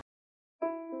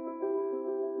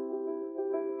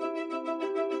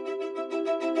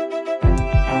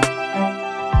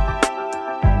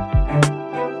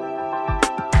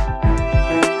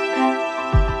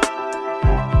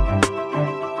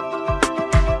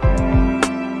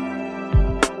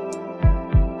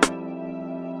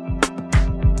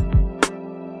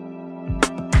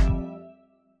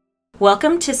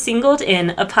Welcome to Singled In,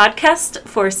 a podcast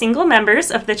for single members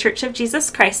of The Church of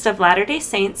Jesus Christ of Latter-day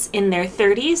Saints in their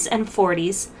 30s and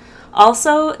 40s,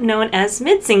 also known as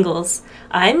mid-singles.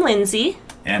 I'm Lindsay.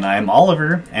 And I'm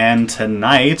Oliver, and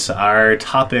tonight our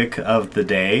topic of the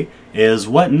day is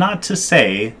what not to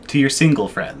say to your single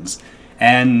friends.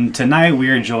 And tonight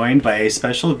we are joined by a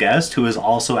special guest who is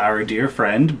also our dear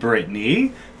friend,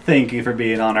 Brittany. Thank you for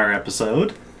being on our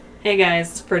episode. Hey guys,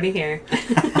 it's Brittany here.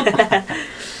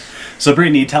 So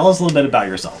Brittany, tell us a little bit about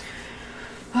yourself.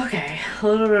 Okay, a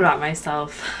little bit about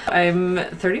myself. I'm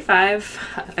 35.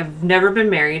 I've never been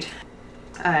married.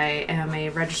 I am a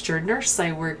registered nurse.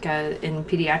 I work in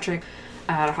pediatric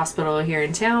at a hospital here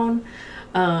in town,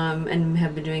 and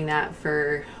have been doing that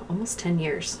for almost 10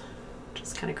 years, which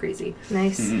is kind of crazy.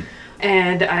 Nice. Mm-hmm.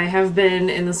 And I have been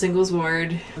in the singles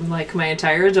ward like my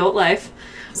entire adult life,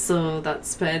 so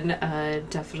that's been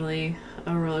definitely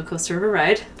a roller coaster of a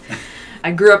ride.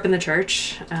 I grew up in the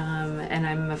church, and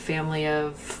I'm a family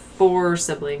of 4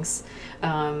 siblings,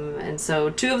 and so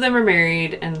 2 of them are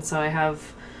married, and so I have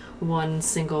one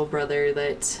single brother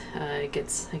that I get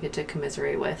to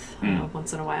commiserate with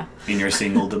once in a while. In your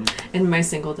singledom? In my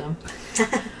singledom.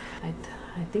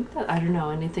 I think that, I don't know,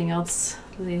 anything else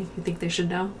you think they should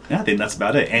know? Yeah, I think that's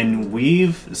about it. And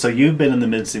you've been in the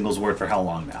mid-singles ward for how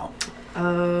long now?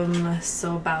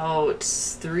 So about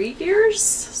 3 years.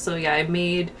 So yeah, I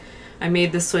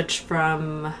made the switch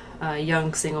from a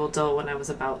young single adult when I was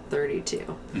about 32.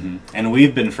 Mm-hmm. And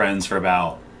we've been friends for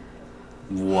about,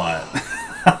 what?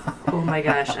 Oh my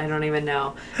gosh, I don't even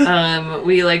know.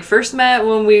 We first met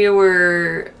when we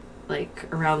were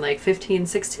around 15,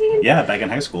 16. Yeah, back in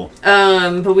high school.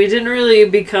 But we didn't really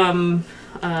become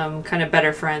kind of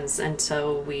better friends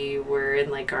until we were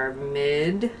in our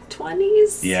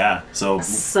mid-20s. Yeah, so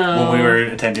when we were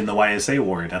attending the YSA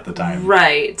ward at the time.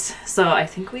 Right. So I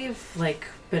think we've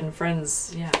been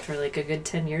friends, for a good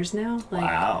 10 years now.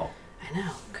 Wow. I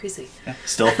know, crazy. Yeah,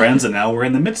 still friends, and now we're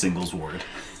in the mid-singles ward.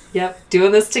 Yep,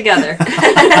 doing this together.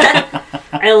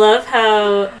 I love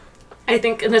how I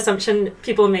think an assumption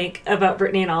people make about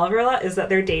Brittany and Oliver a lot is that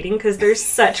they're dating because they're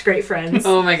such great friends.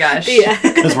 Oh my gosh. Yeah.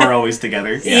 Because we're always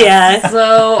together. Yeah.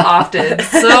 So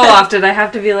often I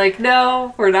have to be like,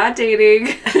 no, we're not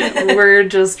dating. We're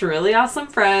just really awesome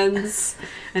friends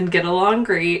and get along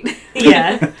great.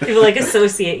 Yeah. People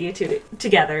associate you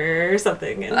together or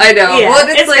something. And, I know. Yeah, well,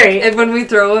 it's great. And when we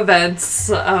throw events,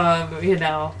 I'll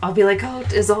be like, oh,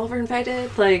 is Oliver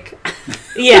invited?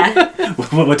 Yeah.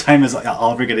 What time is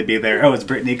Oliver going to be there? Oh, is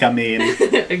Brittany coming?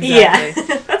 Exactly. Yeah.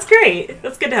 That's great.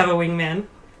 That's good to have a wingman.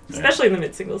 Especially in the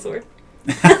mid-singles ward.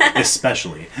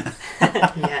 Especially.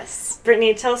 Yes.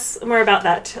 Brittany, tell us more about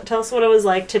that. Tell us what it was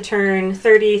like to turn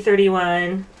 30,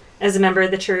 31 as a member of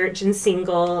the church and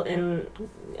single, and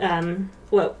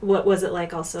what was it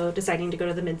like also deciding to go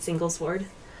to the mid-singles ward?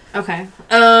 Okay.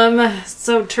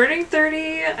 So turning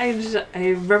 30, I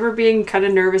remember being kind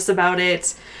of nervous about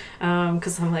it,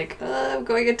 because I'm I'm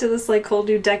going into this whole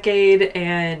new decade,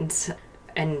 and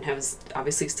I was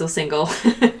obviously still single,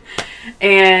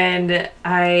 and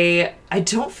I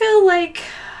don't feel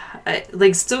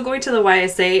still going to the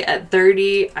YSA at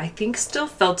 30, I think still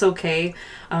felt okay,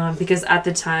 because at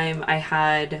the time I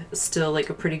had still a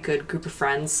pretty good group of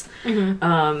friends.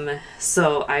 Mm-hmm.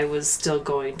 So I was still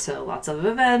going to lots of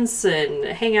events and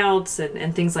hangouts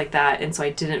and things like that, and so I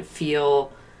didn't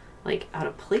feel out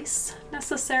of place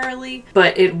necessarily,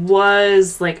 but it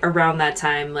was around that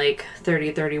time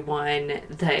 30, 31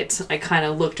 that I kind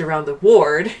of looked around the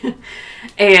ward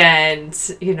and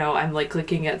I'm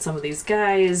looking at some of these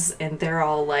guys and they're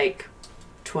all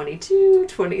 22,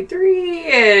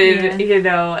 23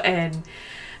 and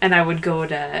and I would go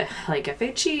to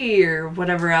FHE or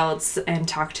whatever else and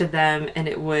talk to them, and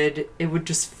it would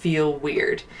just feel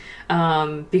weird.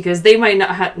 Because they might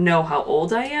not know how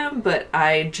old I am, but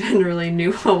I generally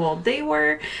knew how old they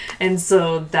were. And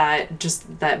so that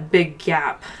big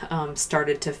gap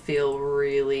started to feel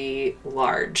really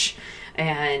large.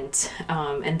 And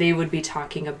they would be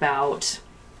talking about,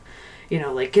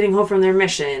 getting home from their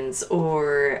missions,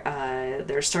 or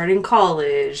they're starting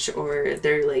college, or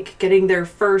they're getting their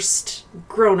first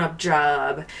grown-up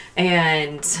job,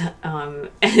 and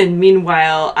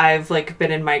meanwhile I've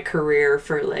been in my career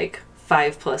for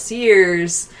 5+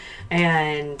 years,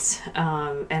 and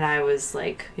I was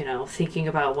thinking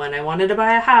about when I wanted to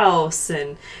buy a house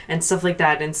and stuff like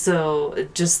that, and so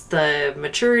just the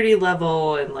maturity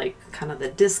level and kind of the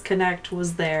disconnect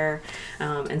was there,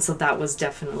 and so that was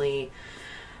definitely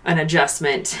an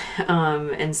adjustment,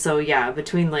 and so yeah,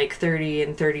 between 30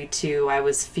 and 32 I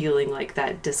was feeling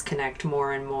that disconnect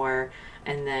more and more,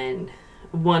 and then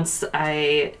once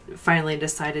I finally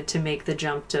decided to make the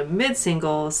jump to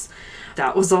mid-singles,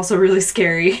 that was also really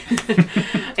scary.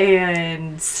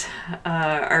 And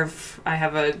I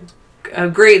have a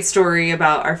great story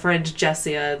about our friend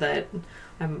Jessia that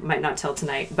I might not tell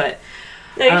tonight, but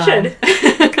No, you should.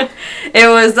 it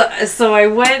was, so I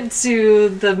went to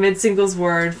the mid-singles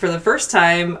ward for the first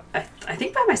time, I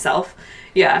think by myself.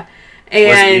 Yeah. And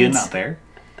was Ian not there?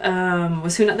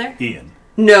 Was who not there? Ian.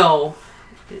 No,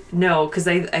 because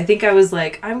I think I was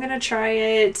like, I'm gonna try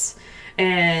it,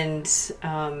 and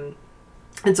so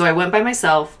I went by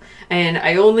myself, and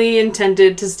I only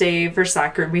intended to stay for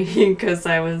sacrament meeting because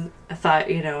I thought,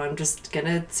 I'm just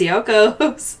gonna see how it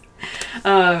goes,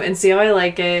 and see how I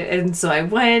like it, and so I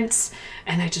went,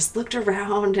 and I just looked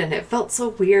around, and it felt so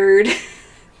weird.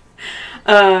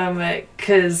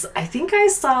 Because I think I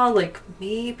saw like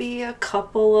maybe a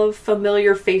couple of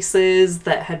familiar faces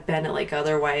that had been at like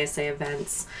other YSA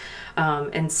events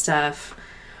and stuff,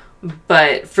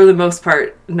 but for the most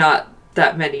part not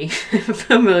that many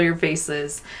familiar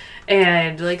faces.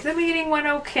 And like the meeting went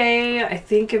okay. I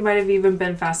think it might have even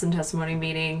been fast and testimony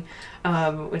meeting,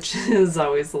 which is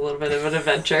always a little bit of an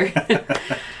adventure.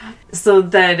 So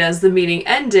then as the meeting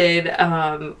ended,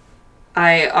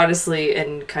 I honestly,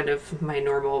 in kind of my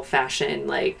normal fashion,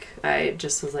 like, I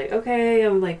just was like, okay,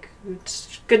 I'm like,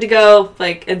 good to go.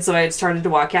 Like, and so I started to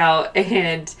walk out,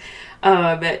 and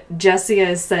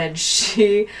Jessia said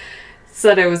she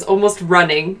said I was almost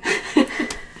running,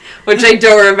 which I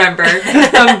don't remember,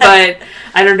 but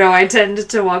I don't know, I tend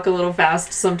to walk a little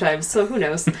fast sometimes, so who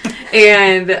knows.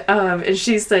 And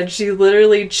she said she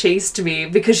literally chased me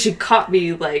because she caught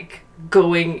me, like,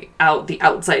 going out the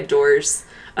outside doors.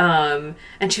 And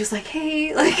she was like,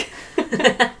 hey, like,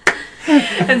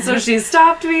 and so she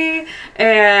stopped me,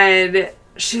 and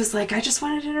she was like, I just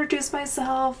wanted to introduce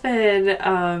myself,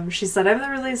 and she said, I'm the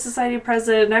Relief Society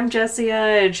president, and I'm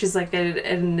Jessia, and she's like,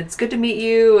 and it's good to meet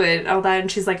you, and all that, and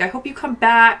she's like, I hope you come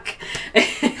back,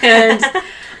 and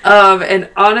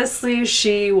honestly,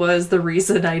 she was the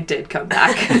reason I did come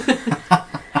back,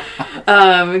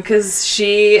 because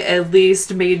she at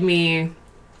least made me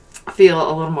feel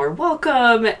a little more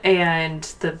welcome, and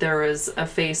that there was a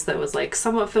face that was like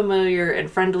somewhat familiar and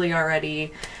friendly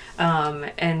already,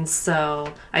 and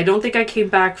so I don't think I came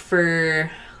back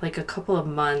for like a couple of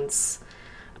months,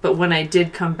 but when I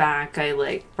did come back, I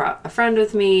like brought a friend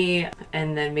with me,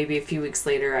 and then maybe a few weeks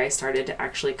later I started to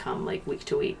actually come like week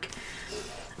to week.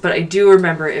 But I do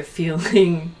remember it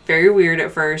feeling very weird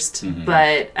at first,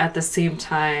 but at the same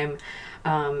time,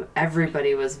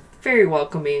 everybody was very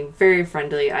welcoming, very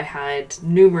friendly. I had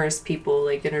numerous people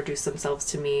like introduce themselves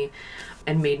to me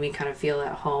and made me kind of feel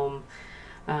at home.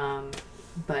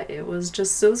 But it was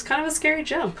kind of a scary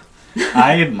jump.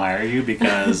 I admire you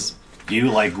because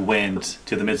you like went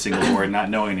to the mid-singles ward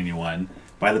not knowing anyone.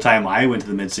 By the time I went to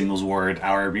the mid-singles ward,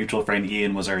 our mutual friend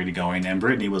Ian was already going and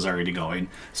Brittany was already going.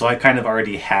 So I kind of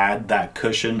already had that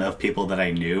cushion of people that I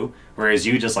knew, whereas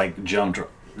you just jumped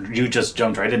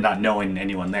right in not knowing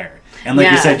anyone there. And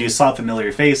like you said, you saw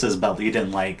familiar faces, but you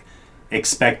didn't like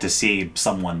expect to see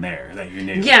someone there that you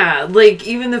knew. Yeah, like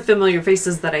even the familiar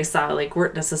faces that I saw like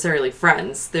weren't necessarily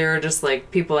friends. They were just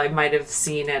like people I might have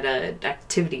seen at an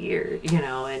activity or,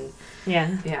 and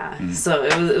yeah. So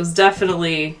it was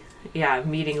definitely,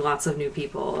 meeting lots of new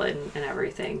people and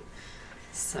everything.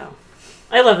 So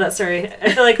I love that story.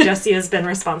 I feel like Jessie has been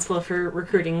responsible for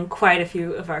recruiting quite a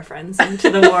few of our friends into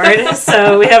the ward,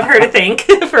 so we have her to thank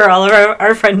for all of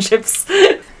our friendships.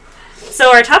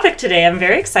 So our topic today, I'm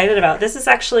very excited about. This is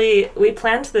actually, we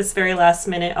planned this very last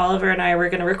minute. Oliver and I were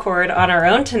going to record on our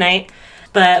own tonight,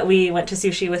 but we went to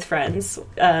sushi with friends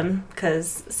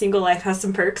because single life has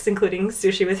some perks, including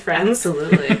sushi with friends.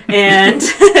 Absolutely. And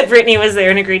Brittany was there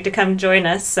and agreed to come join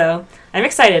us, so I'm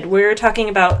excited. We're talking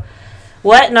about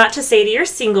what not to say to your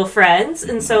single friends.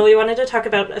 And so we wanted to talk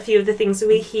about a few of the things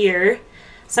we hear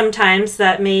sometimes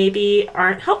that maybe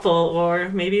aren't helpful or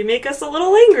maybe make us a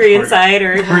little angry inside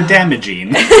or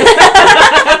damaging.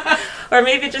 Or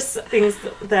maybe just things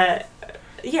that,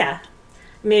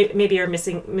 maybe are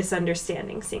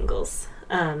misunderstanding singles.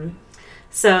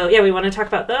 So, we want to talk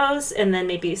about those and then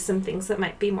maybe some things that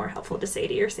might be more helpful to say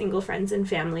to your single friends and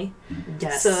family.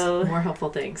 Yes, so, more helpful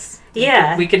things.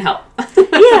 Yeah. We can help.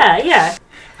 Yeah.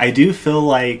 I do feel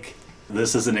like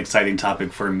this is an exciting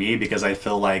topic for me because I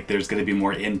feel like there's going to be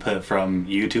more input from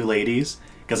you two ladies.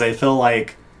 Because I feel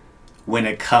like when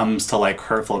it comes to like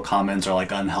hurtful comments or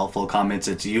like unhelpful comments,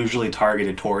 it's usually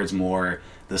targeted towards more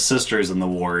the sisters in the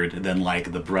ward than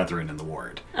like the brethren in the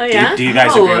ward. Oh yeah? Do you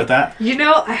guys agree with that?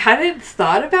 I hadn't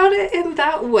thought about it in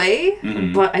that way,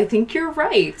 but I think you're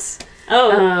right.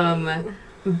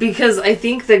 Because I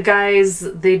think the guys,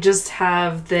 they just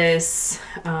have this,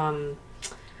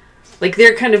 like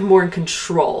they're kind of more in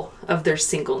control of their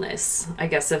singleness. I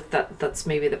guess if that's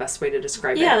maybe the best way to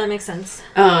describe it. Yeah, that makes sense.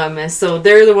 So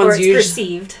they're the ones Or it's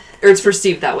perceived. Or it's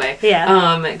perceived that way.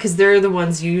 Yeah. Because they're the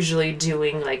ones usually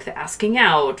doing like the asking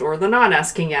out or the not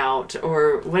asking out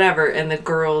or whatever, and the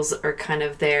girls are kind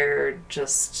of there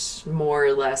just more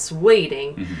or less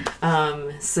waiting,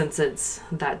 since it's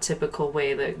that typical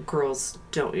way that girls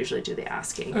don't usually do the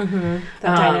asking.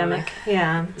 That dynamic.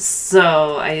 Yeah.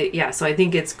 So I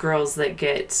think it's girls that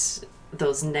get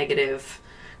those negative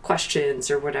questions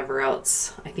or whatever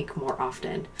else, I think, more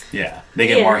often. Yeah. They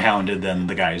get more hounded than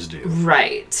the guys do.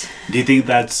 Right. Do you think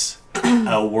that's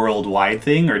a worldwide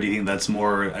thing, or do you think that's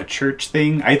more a church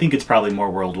thing? I think it's probably more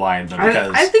worldwide, but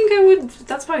because... I think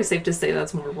that's probably safe to say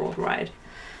that's more worldwide.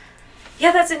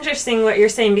 Yeah, that's interesting what you're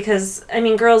saying, because, I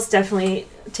mean, girls definitely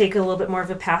take a little bit more of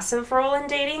a passive role in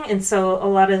dating, and so a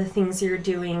lot of the things you're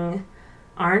doing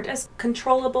aren't as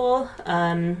controllable.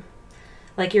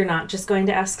 Like, you're not just going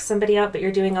to ask somebody out, but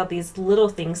you're doing all these little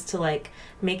things to, like,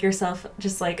 make yourself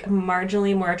just, like,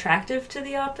 marginally more attractive to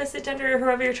the opposite gender or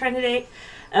whoever you're trying to date.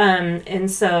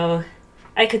 And so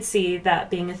I could see that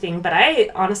being a thing. But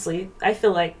I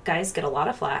feel like guys get a lot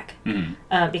of flack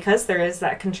because there is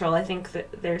that control. I think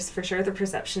that there's for sure the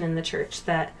perception in the church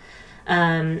that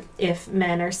if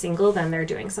men are single, then they're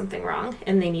doing something wrong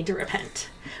and they need to repent,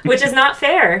 which is not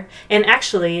fair. And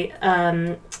actually,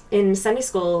 in Sunday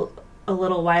school, a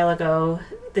little while ago,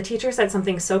 the teacher said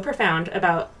something so profound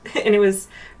about, and it was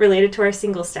related to our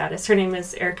single status. Her name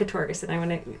is Erica Torgerson. I want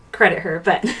to credit her,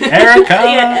 but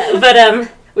Erica.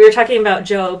 We were talking about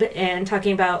Job and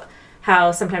talking about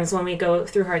how sometimes when we go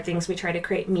through hard things, we try to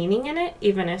create meaning in it,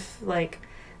 even if like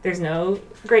there's no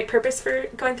great purpose for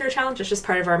going through a challenge. It's just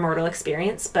part of our mortal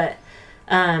experience. But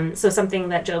so something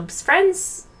that Job's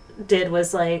friends did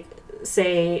was like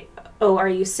say, oh, are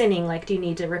you sinning? Like, do you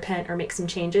need to repent or make some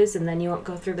changes? And then you won't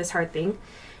go through this hard thing.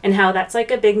 And how that's like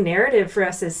a big narrative for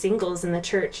us as singles in the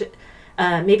church.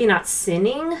 Maybe not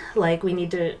sinning, like we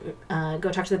need to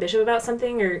go talk to the bishop about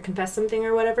something or confess something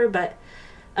or whatever, but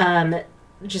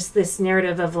just this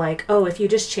narrative of like, oh, if you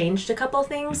just changed a couple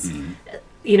things,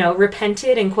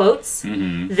 repented in quotes,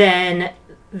 then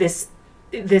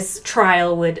this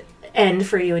trial would end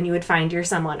for you and you would find your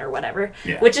someone or whatever,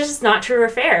 which is just not true or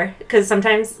fair, because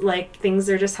sometimes like things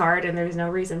are just hard and there's no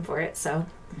reason for it. So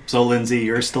Lindsay,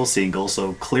 you're still single,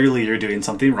 so clearly you're doing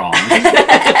something wrong.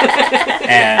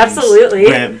 And absolutely,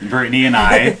 with Brittany and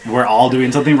I, we're all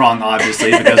doing something wrong,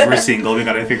 obviously, because we're single. We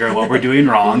got to figure out what we're doing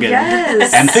wrong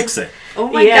and fix it. Oh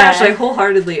my gosh, I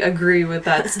wholeheartly agree with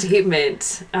that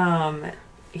statement.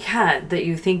 That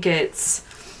you think it's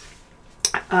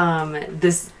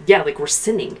like we're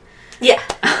sinning.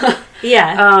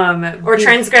 Or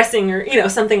transgressing or,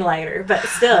 something lighter, but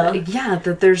still.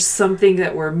 That there's something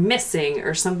that we're missing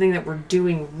or something that we're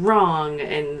doing wrong,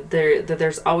 and that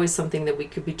there's always something that we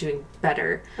could be doing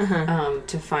better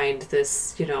to find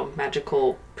this,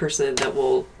 magical person that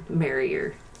will marry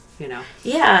your,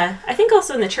 Yeah, I think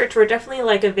also in the church we're definitely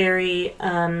like a very,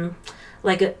 our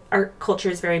culture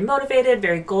is very motivated,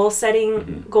 very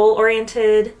goal-setting,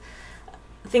 goal-oriented,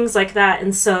 things like that.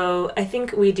 And so I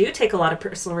think we do take a lot of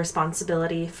personal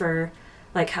responsibility for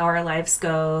like how our lives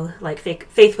go, like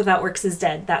faith without works is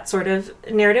dead, that sort of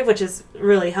narrative, which is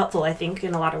really helpful, I think,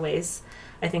 in a lot of ways.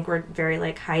 I think we're very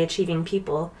like high achieving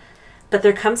people. But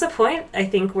there comes a point, I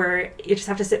think, where you just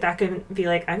have to sit back and be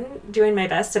like, I'm doing my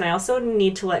best, and I also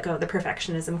need to let go of the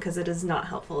perfectionism because it is not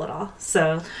helpful at all.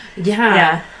 So,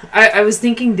 I was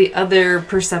thinking the other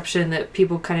perception that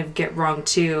people kind of get wrong,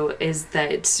 too, is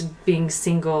that being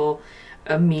single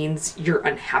means you're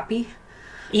unhappy.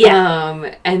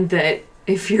 Yeah. And that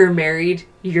if you're married,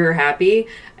 you're happy.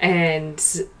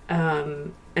 And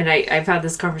I've had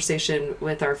this conversation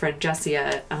with our friend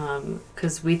Jessia,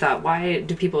 because we thought, why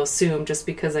do people assume just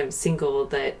because I'm single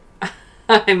that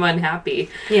I'm unhappy?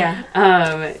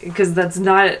 Yeah. Because that's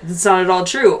not at all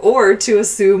true. Or to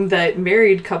assume that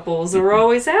married couples are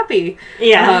always happy.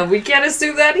 Yeah. We can't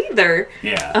assume that either.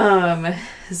 Yeah.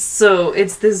 So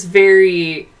it's this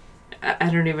very, I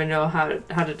don't even know how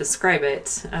to describe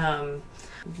it.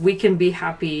 We can be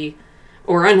happy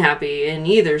or unhappy in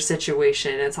either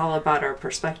situation. It's all about our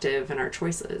perspective and our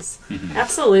choices.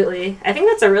 Absolutely. I think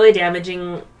that's a really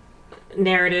damaging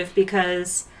narrative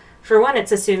because, for one,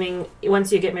 it's assuming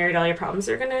once you get married, all your problems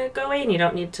are going to go away and you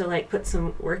don't need to like put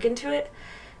some work into it.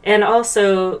 And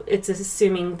also, it's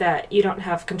assuming that you don't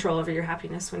have control over your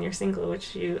happiness when you're single,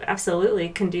 which you absolutely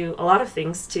can do a lot of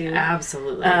things to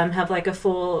absolutely have like a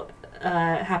full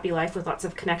a happy life with lots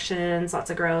of connections, lots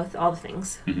of growth, all the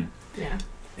things. Mm-hmm. Yeah.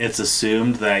 It's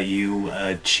assumed that you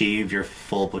achieve your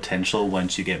full potential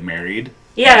once you get married.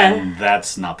 Yeah. And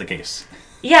that's not the case.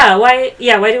 Yeah. Why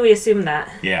do we assume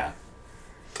that? Yeah.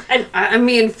 I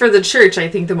mean, for the church, I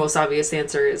think the most obvious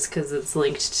answer is because it's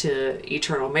linked to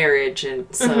eternal marriage, and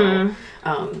so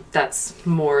that's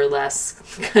more or less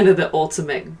kind of the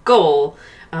ultimate goal,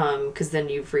 because then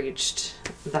you've reached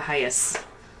the highest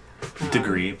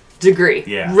Degree.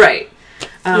 Yeah. Right.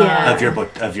 Of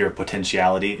your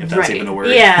potentiality, if that's Right. even a word.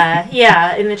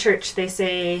 Yeah. In the church, they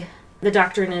say the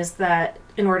doctrine is that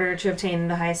in order to obtain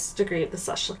the highest degree of the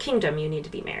celestial kingdom, you need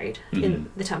to be married in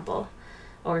the temple,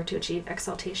 or to achieve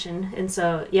exaltation. And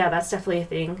so, yeah, that's definitely a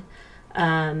thing.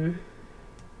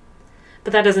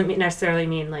 But that doesn't necessarily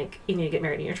mean, like, you need to get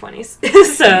married in your 20s.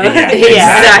 So, Yeah,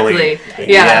 exactly. Yeah,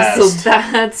 Yes. so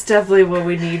that's definitely what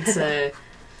we need to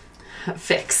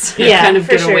fix. Yeah, kind of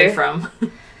for get away sure.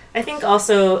 from. I think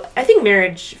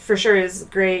marriage for sure is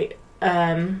great,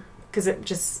 because it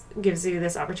just gives you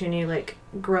this opportunity to, like,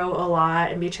 grow a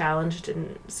lot and be challenged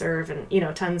and serve, and,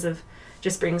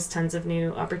 just brings tons of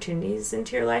new opportunities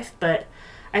into your life. But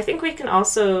I think we can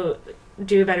also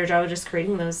do a better job of just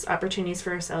creating those opportunities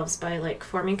for ourselves by, like,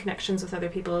 forming connections with other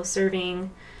people, serving,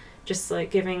 just,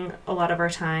 like, giving a lot of our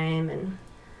time. And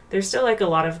there's still, like, a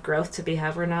lot of growth to be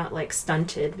had. We're not, like,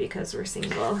 stunted because we're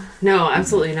single. No,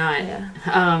 absolutely not.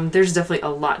 Yeah. There's definitely a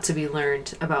lot to be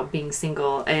learned about being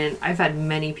single, and I've had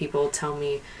many people tell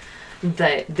me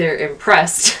that they're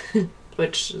impressed,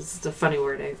 which is a funny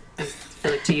word I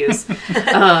feel like to use,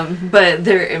 but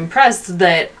they're impressed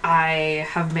that I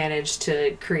have managed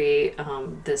to create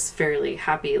this fairly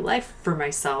happy life for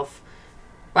myself,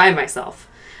 by myself.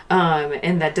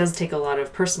 And that does take a lot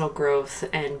of personal growth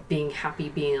and being happy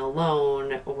being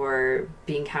alone, or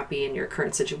being happy in your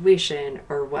current situation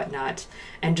or whatnot,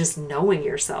 and just knowing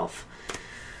yourself.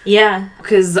 Yeah.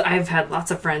 Because I've had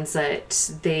lots of friends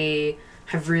that they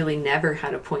have really never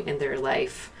had a point in their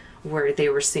life where they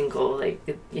were single, like,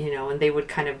 and they would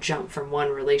kind of jump from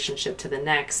one relationship to the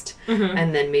next,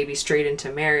 and then maybe straight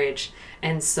into marriage.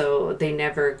 And so they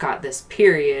never got this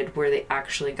period where they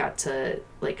actually got to,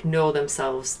 like, know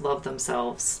themselves, love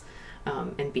themselves,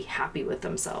 and be happy with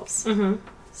themselves.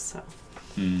 So.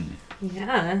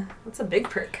 Yeah, that's a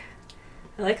big perk.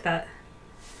 I like that.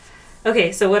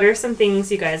 Okay, so what are some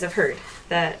things you guys have heard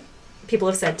that people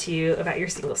have said to you about your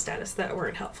single status that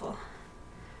weren't helpful?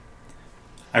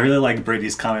 I really like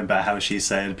Brittany's comment about how she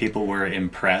said people were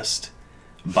impressed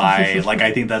by, like,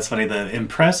 I think that's funny. The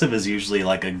impressive is usually,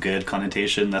 like, a good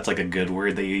connotation. That's, like, a good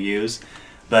word that you use.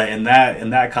 But in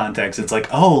that context, it's like,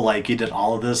 oh, like, you did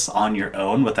all of this on your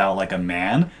own without, like, a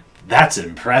man? That's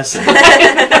impressive.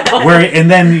 And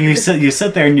then you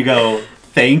sit there and you go,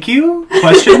 thank you?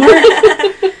 Question mark?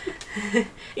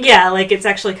 Yeah, like, it's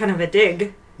actually kind of a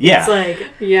dig. Yeah. It's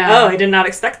like, Yeah. oh, I did not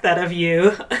expect that of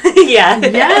you. Yeah.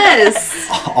 Yes.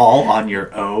 All on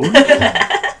your own?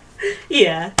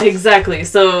 Yeah. Exactly.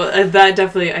 So that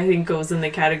definitely, I think, goes in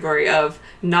the category of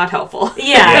not helpful.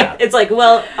 Yeah. It's like,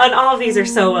 well, and all of these are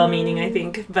so well-meaning, I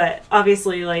think, but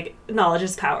obviously, like, knowledge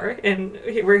is power, and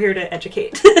we're here to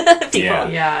educate people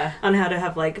Yeah. on how to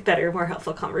have, like, better, more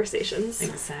helpful conversations.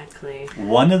 Exactly.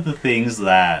 One of the things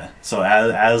that, so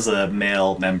as a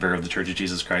male member of the Church of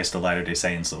Jesus Christ of Latter-day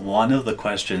Saints, one of the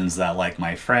questions that, like,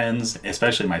 my friends,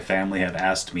 especially my family, have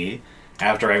asked me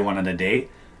after I went on a date,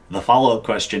 the follow-up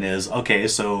question is, okay,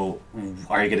 so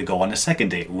are you going to go on a second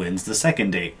date? When's the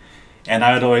second date? And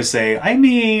I would always say, I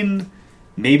mean,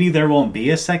 maybe there won't be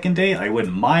a second date. I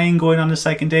wouldn't mind going on a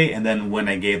second date. And then when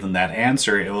I gave them that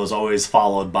answer, it was always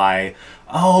followed by,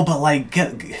 oh, but, like,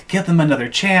 get them another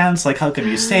chance. Like, how come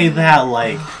you say that?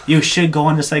 Like, you should go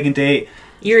on a second date.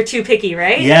 You're too picky,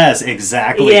 right? Yes,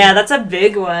 exactly. Yeah, that's a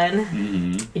big one.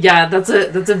 Mm-hmm. Yeah, that's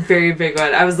a very big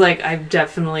one. I was like, I've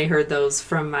definitely heard those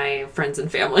from my friends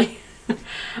and family.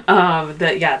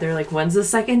 They're like, when's the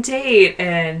second date?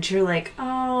 And you're like,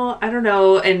 oh, I don't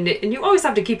know. And you always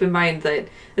have to keep in mind that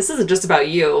this isn't just about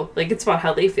you. Like, it's about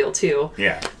how they feel too.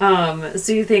 Yeah.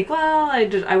 So you think, well,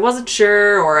 I wasn't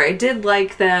sure, or I did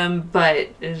like them, but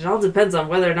it all depends on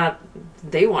whether or not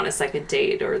they want a second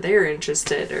date, or they're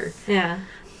interested, or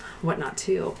whatnot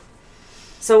too.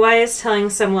 So why is telling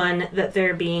someone that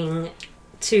they're being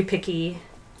too picky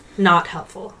not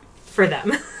helpful for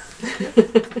them?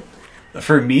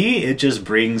 For me, it just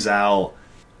brings out,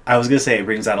 I was going to say it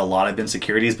brings out a lot of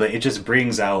insecurities, but it just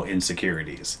brings out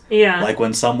insecurities. Yeah. Like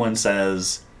when someone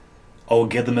says, oh,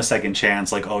 give them a second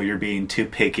chance, like, oh, you're being too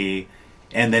picky.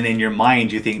 And then in your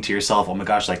mind, you think to yourself, oh my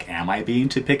gosh, like, am I being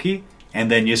too picky? And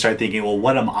then you start thinking, well,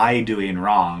 what am I doing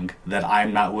wrong that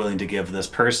I'm not willing to give this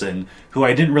person who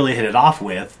I didn't really hit it off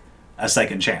with a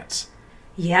second chance?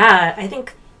 Yeah, I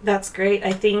think that's great.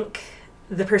 I think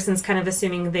the person's kind of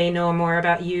assuming they know more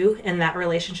about you in that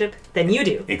relationship than you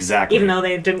do. Exactly. Even though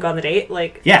they didn't go on the date.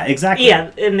 Like, yeah, exactly.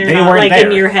 Yeah, and they're not like there.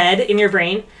 In your head, in your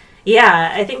brain.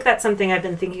 Yeah, I think that's something I've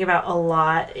been thinking about a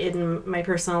lot in my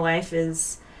personal life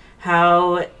is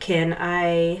how can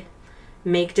I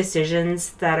make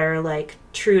decisions that are like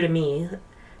true to me.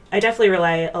 I definitely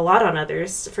rely a lot on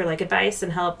others for like advice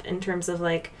and help in terms of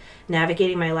like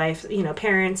navigating my life, you know,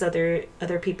 parents, other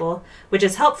people, which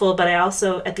is helpful, but I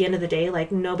also at the end of the day,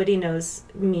 like nobody knows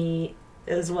me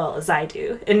as well as I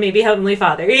do, and maybe Heavenly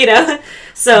Father, you know.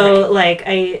 So right. Like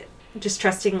I just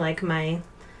trusting like my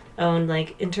own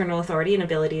like internal authority and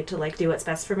ability to like do what's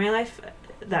best for my life.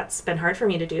 That's been hard for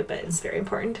me to do, but it's very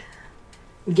important.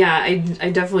 Yeah, I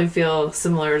definitely feel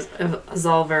similar as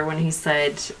Oliver when he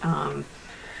said,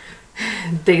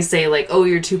 they say like, oh,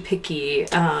 you're too picky.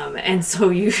 And so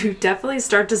you definitely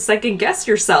start to second guess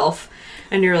yourself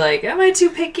and you're like, am I too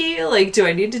picky? Like, do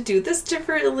I need to do this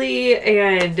differently?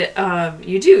 And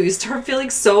you start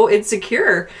feeling so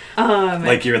insecure.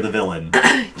 Like you're the villain.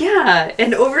 Yeah.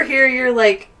 And over here you're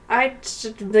like,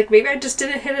 maybe I just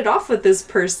didn't hit it off with this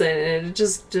person and it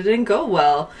just didn't go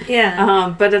well.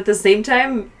 Yeah. But at the same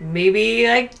time, maybe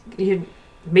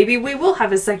we will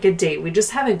have a second date. We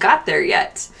just haven't got there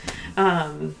yet.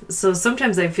 So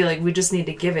sometimes I feel like we just need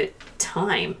to give it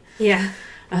time. Yeah.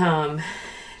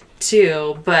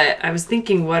 Too. But I was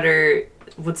thinking,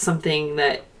 what's something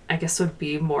that I guess would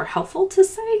be more helpful to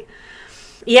say?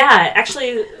 Yeah,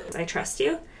 actually, I trust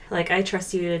you. Like, I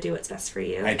trust you to do what's best for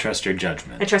you. I trust your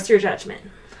judgment. I trust your judgment.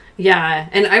 Yeah,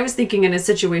 and I was thinking in a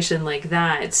situation like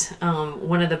that,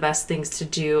 one of the best things to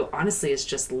do, honestly, is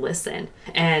just listen.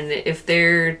 And if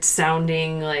they're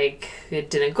sounding like it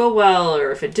didn't go well,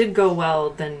 or if it did go well,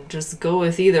 then just go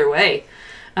with either way.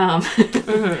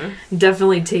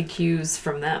 Definitely take cues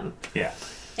from them. Yeah.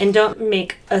 And don't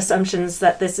make assumptions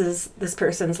that this is this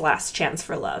person's last chance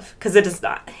for love, because it is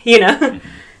not, you know?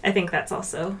 I think that's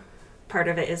also part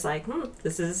of it is like,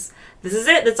 this is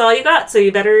it, that's all you got, so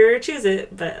you better choose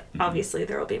it. But obviously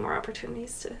there will be more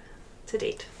opportunities to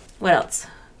date. What else?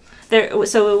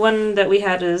 So one that we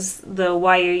had is the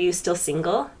why are you still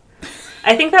single?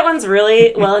 I think that one's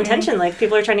really well intentioned. Like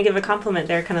people are trying to give a compliment.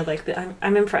 They're kind of like the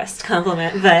I'm impressed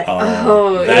compliment. But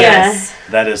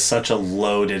that is such a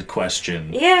loaded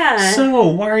question. Yeah. So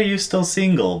why are you still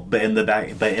single? But in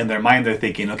their mind they're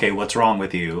thinking, okay, what's wrong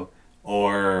with you?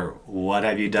 Or what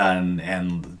have you done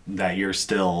and that you're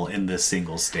still in this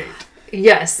single state?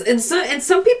 Yes, and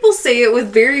some people say it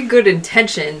with very good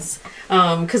intentions,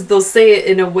 because they'll say it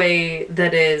in a way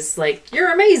that is like,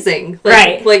 you're amazing, like,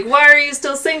 right? Like, why are you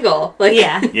still single? Like,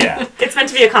 yeah, it's meant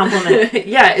to be a compliment.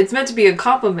 Yeah, it's meant to be a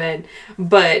compliment,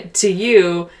 but to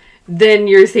you, then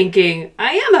you're thinking,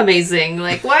 I am amazing.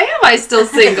 Like, why am I still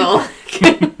single?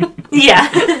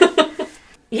 Yeah,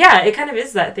 yeah, it kind of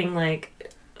is that thing. Like,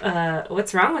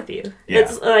 what's wrong with you? Yeah.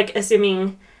 It's like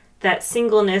assuming that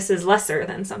singleness is lesser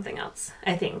than something else,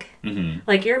 I think.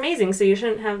 Like, you're amazing, so you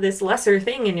shouldn't have this lesser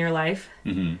thing in your life.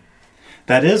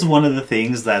 That is one of the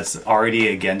things that's already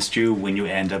against you when you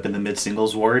end up in the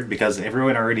mid-singles ward, because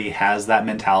everyone already has that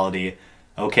mentality,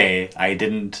 okay, I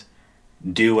didn't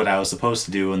do what I was supposed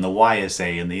to do in the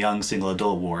YSA, in the young single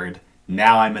adult ward.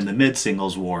 Now I'm in the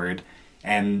mid-singles ward,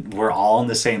 and we're all in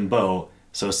the same boat,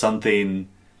 so something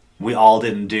we all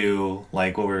didn't do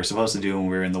like what we were supposed to do when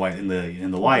we were in the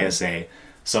YSA.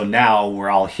 So now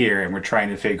we're all here and we're trying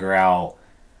to figure out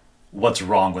what's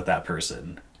wrong with that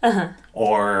person.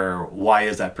 Or why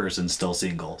is that person still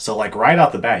single? So like right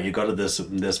off the bat, you go to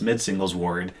this mid-singles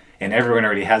ward and everyone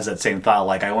already has that same thought,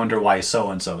 like, I wonder why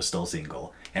so-and-so is still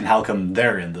single and how come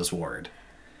they're in this ward.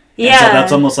 Yeah. And so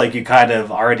that's almost like you kind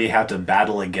of already have to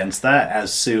battle against that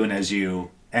as soon as you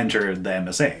enter the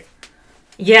MSA.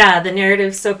 Yeah, the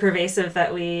narrative's so pervasive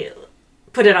that we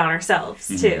put it on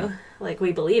ourselves, too. Like,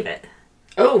 we believe it.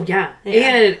 Oh, yeah.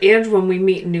 And when we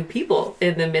meet new people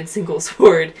in the mid-singles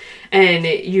ward, and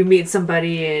you meet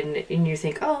somebody and you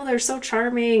think, oh, they're so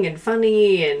charming and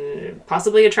funny and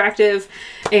possibly attractive,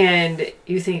 and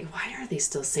you think, why are they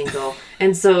still single?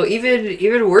 And so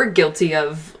even we're guilty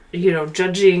of,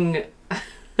 judging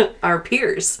our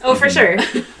peers. Oh, for sure.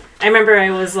 I remember I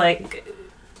was like,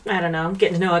 I don't know,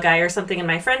 getting to know a guy or something, and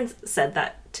my friend said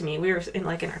that to me. We were in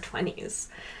our 20s.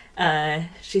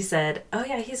 She said, oh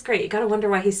yeah, he's great. You gotta wonder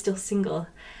why he's still single.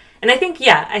 And I think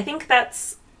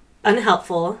that's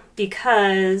unhelpful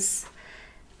because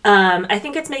I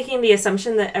think it's making the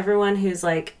assumption that everyone who's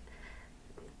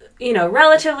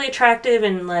relatively attractive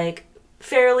and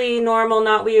fairly normal,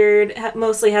 not weird,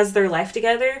 mostly has their life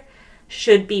together,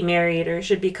 should be married or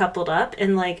should be coupled up.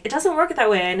 And, like, it doesn't work that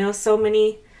way. I know so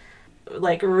many,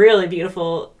 like, really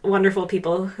beautiful, wonderful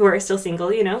people who are still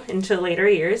single, you know, into later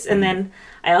years. And then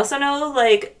I also know,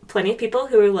 like, plenty of people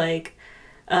who are, like,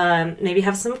 maybe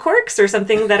have some quirks or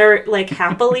something that are, like,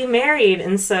 happily married.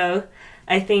 And so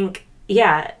I think,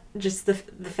 yeah, just the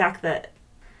fact that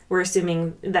we're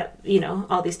assuming that, you know,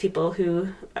 all these people who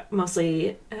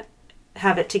mostly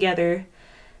have it together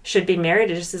should be married,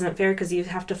 it just isn't fair, because you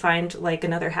have to find, like,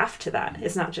 another half to that.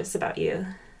 It's not just about you.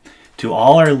 To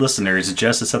all our listeners,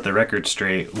 just to set the record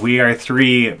straight, we are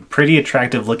 3 pretty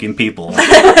attractive looking people.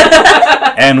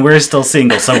 And we're still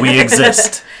single, so we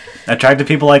exist. Attractive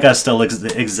people like us still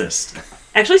exist.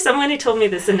 Actually, someone who told me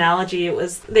this analogy,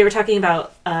 they were talking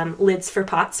about lids for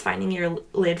pots, finding your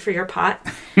lid for your pot.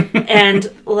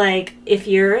 And, like, if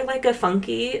you're, like, a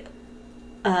funky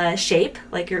shape,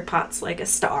 like your pot's like a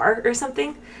star or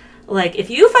something, like, if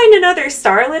you find another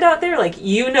star lid out there, like,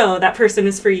 you know that person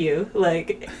is for you.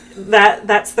 Like,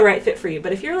 that's the right fit for you.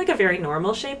 But if you're, like, a very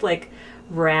normal shape, like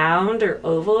round or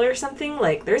oval or something,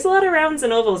 like, there's a lot of rounds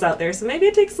and ovals out there. So maybe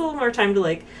it takes a little more time to,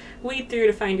 like, weed through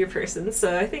to find your person.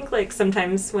 So I think, like,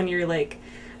 sometimes when you're, like,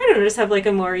 I don't know, just have, like,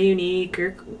 a more unique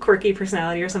or quirky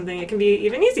personality or something, it can be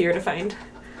even easier to find,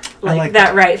 like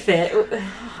that right fit.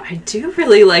 I do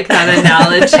really like that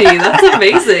analogy. That's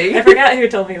amazing. I forgot who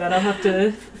told me that. I'll have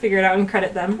to figure it out and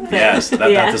credit them. But, yes,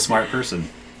 that's a smart person.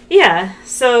 Yeah.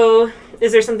 So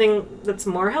is there something that's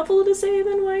more helpful to say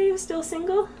than why you're still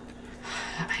single?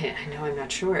 I know, I'm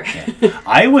not sure. Yeah.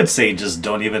 I would say just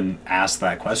don't even ask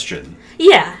that question.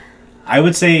 Yeah. I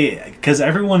would say, because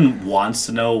everyone wants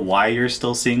to know why you're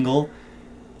still single,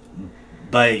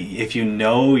 but if you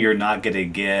know you're not going to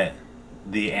get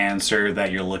the answer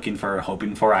that you're looking for or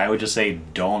hoping for, I would just say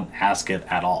don't ask it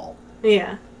at all.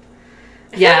 Yeah.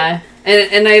 Yeah.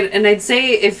 And I'd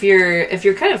say if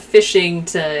you're kind of fishing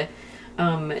to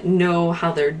know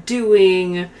how they're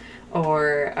doing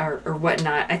or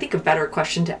whatnot, I think a better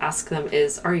question to ask them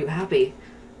is, are you happy?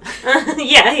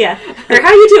 Yeah. Or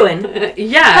how you doing?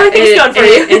 Yeah. How are things going for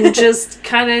you? And just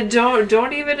kind of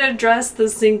don't even address the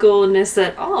singleness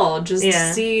at all.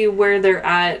 Just see where they're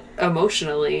at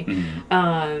emotionally,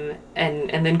 and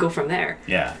then go from there.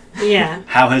 Yeah. Yeah.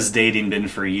 How has dating been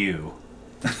for you?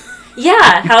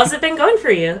 Yeah. How's it been going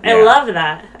for you? Yeah. I love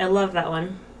that. I love that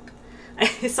one. I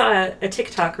saw a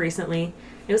TikTok recently.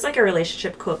 It was like a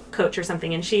relationship coach or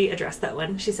something, and she addressed that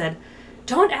one. She said,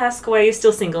 don't ask why you're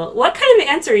still single. What kind of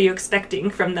answer are you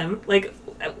expecting from them? Like,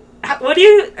 what are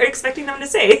you expecting them to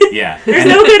say? Yeah. There's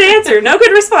no good answer, no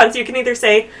good response. You can either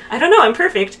say, I don't know, I'm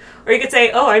perfect. Or you could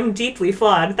say, oh, I'm deeply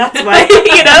flawed. That's why,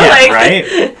 you know? Yeah, like, right?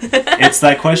 It's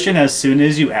that question, as soon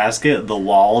as you ask it, the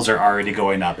walls are already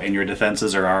going up and your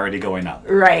defenses are already going up.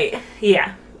 Right.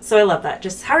 Yeah. So I love that.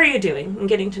 Just, how are you doing? And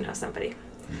getting to know somebody.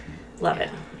 Love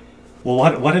it.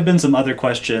 Well, what have been some other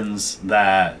questions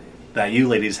that you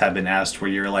ladies have been asked where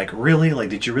you're like, really? Like,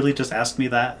 did you really just ask me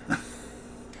that?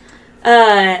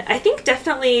 I think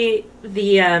definitely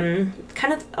the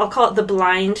kind of, I'll call it the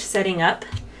blind setting up.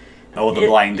 Oh, the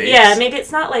blind dates. Yeah, maybe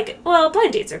it's not like, well,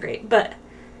 blind dates are great, but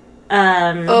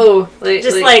I know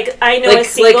a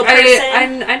single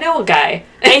person. I know a guy.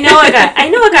 I know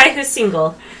a guy who's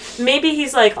single. Maybe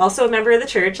he's, like, also a member of the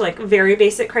church, like, very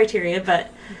basic criteria,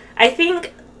 but I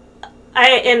think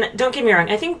and don't get me wrong,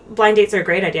 I think blind dates are a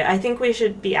great idea. I think we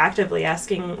should be actively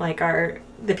asking, like,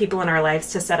 the people in our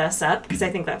lives to set us up, because I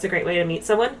think that's a great way to meet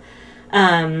someone.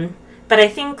 But I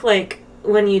think, like,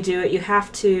 when you do it, you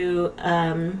have to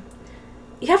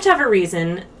have a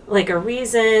reason, like a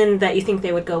reason that you think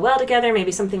they would go well together,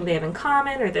 maybe something they have in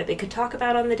common or that they could talk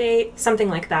about on the date, something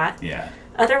like that. Yeah.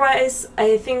 Otherwise,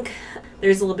 I think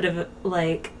there's a little bit of,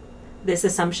 like, this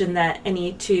assumption that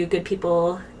any two good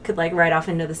people could, like, ride off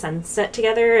into the sunset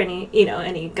together, any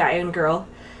guy and girl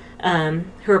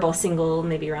who are both single,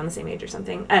 maybe around the same age or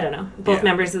something. I don't know. Both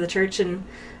members of the church, and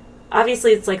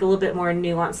obviously it's, like, a little bit more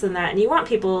nuanced than that. And you want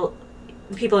people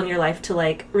in your life to,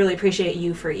 like, really appreciate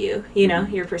you for you,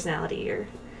 your personality or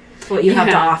what you have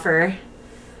to offer,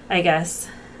 I guess.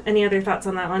 Any other thoughts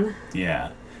on that one?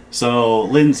 Yeah. So,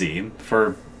 Lindsay,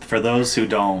 for those who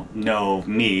don't know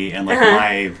me and, like,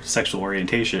 my sexual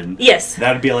orientation, yes,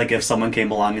 that would be like if someone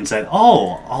came along and said,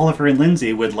 oh, Oliver and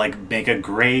Lindsay would, like, make a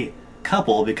great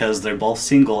couple because they're both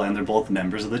single and they're both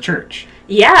members of the church.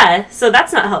 Yeah, so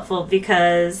that's not helpful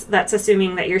because that's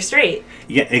assuming that you're straight.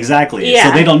 Yeah, exactly. Yeah.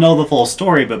 So they don't know the full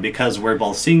story, but because we're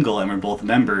both single and we're both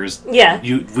members,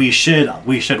 we should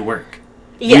work.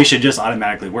 Yeah. We should just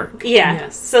automatically work. Yeah.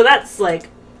 Yes. So that's, like,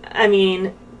 I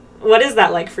mean, what is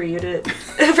that like for you to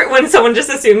when someone just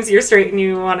assumes you're straight and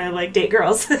you want to like date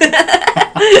girls?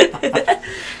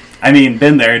 I mean,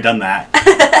 been there, done that.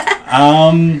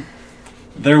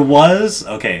 There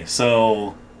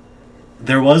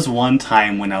was one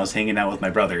time when I was hanging out with my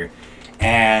brother,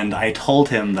 and I told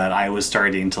him that I was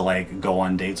starting to like go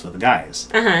on dates with guys.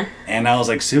 Uh-huh. And I was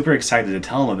like super excited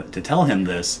to tell him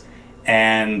this,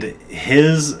 and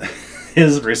his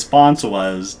response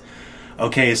was,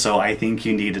 "Okay, so I think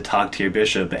you need to talk to your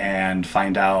bishop and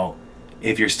find out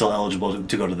if you're still eligible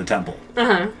to go to the temple."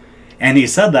 Uh-huh. And he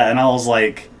said that, and I was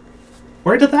like,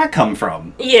 where did that come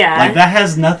from? Yeah. Like, that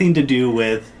has nothing to do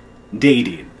with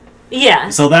dating. Yeah.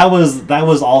 So that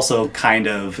was also kind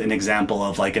of an example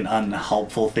of like an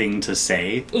unhelpful thing to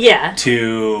say. Yeah.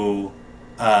 To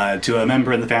a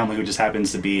member in the family who just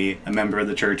happens to be a member of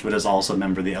the church, but is also a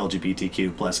member of the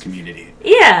LGBTQ plus community.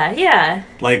 Yeah, yeah.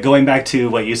 Like, going back to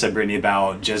what you said, Brittany,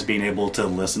 about just being able to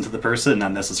listen to the person,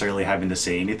 not necessarily having to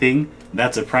say anything,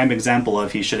 that's a prime example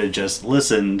of he should have just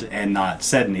listened and not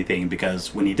said anything,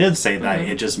 because when he did say that,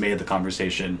 it just made the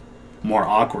conversation more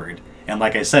awkward. And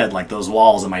like I said, like, those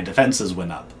walls and my defenses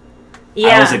went up.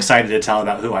 Yeah. I was excited to tell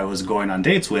about who I was going on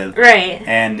dates with. Right.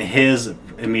 And his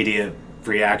immediate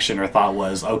reaction or thought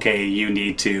was, okay, you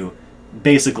need to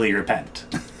basically repent.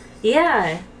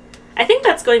 Yeah. I think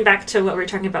that's going back to what we were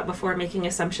talking about before, making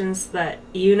assumptions that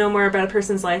you know more about a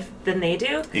person's life than they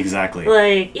do. Exactly.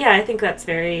 Like, yeah, I think that's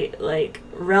very, like,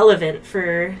 relevant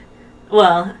for,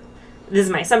 well, this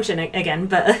is my assumption again,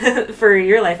 but for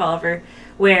your life, Oliver,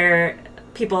 where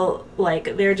people,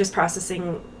 like, they're just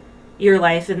processing your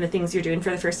life and the things you're doing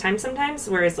for the first time sometimes,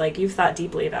 whereas, like, you've thought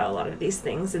deeply about a lot of these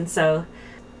things, and so...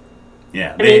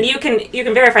 Yeah. I mean, you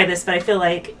can verify this, but I feel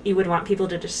like you would want people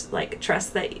to just, like,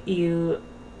 trust that you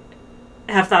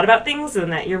have thought about things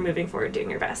and that you're moving forward doing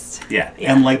your best. Yeah.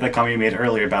 And like the comment you made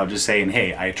earlier about just saying,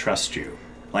 hey, I trust you.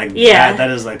 Like, yeah. that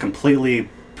is a completely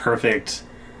perfect,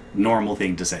 normal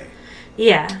thing to say.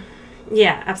 Yeah.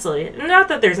 Yeah, absolutely. Not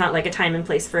that there's not, like, a time and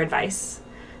place for advice,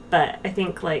 but I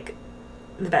think, like,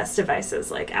 the best advice is,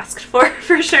 like, asked for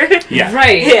sure. Yeah.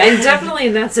 Right. Yeah. And definitely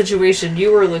in that situation,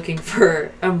 you were looking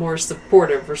for a more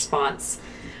supportive response.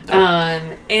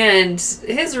 And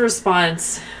his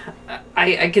response,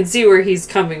 I can see where he's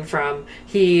coming from.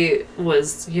 He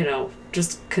was,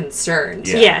 just concerned.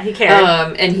 Yeah, he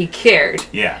cared. And he cared.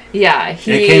 Yeah. Yeah. It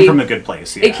came from a good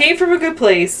place. Yeah. It came from a good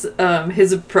place.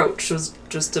 His approach was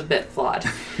just a bit flawed.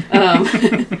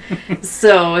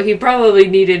 So he probably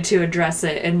needed to address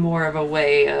it in more of a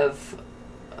way of,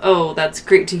 oh, that's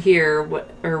great to hear,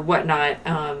 or whatnot.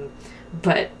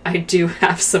 But I do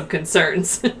have some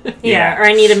concerns. Yeah, or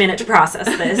I need a minute to process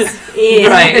this. Yeah.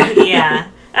 Right. Yeah,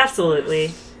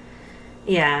 absolutely.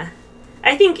 Yeah.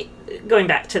 I think going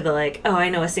back to the, like, oh, I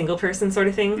know a single person sort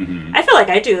of thing, I feel like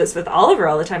I do this with Oliver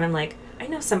all the time. I'm like, I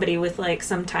know somebody with, like,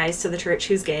 some ties to the church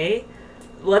who's gay.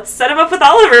 Let's set him up with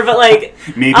Oliver, but, like,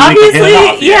 maybe obviously, we can hit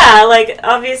it off, yeah, like,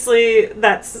 obviously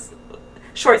that's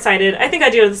short-sighted. I think I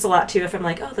do this a lot too. If I'm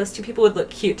like, oh, those two people would look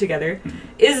cute together,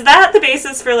 is that the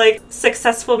basis for, like,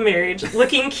 successful marriage?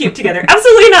 Looking cute together?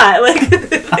 Absolutely not. Like,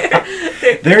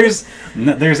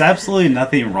 there's absolutely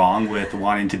nothing wrong with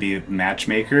wanting to be a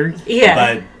matchmaker. Yeah.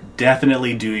 But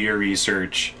definitely do your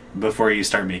research before you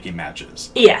start making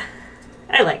matches. Yeah,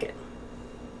 I like it.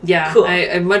 Yeah, Cool.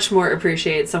 I much more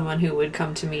appreciate someone who would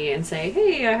come to me and say,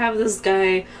 hey, I have this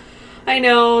guy I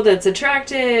know that's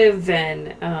attractive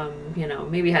and,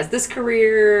 maybe has this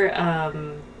career,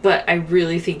 but I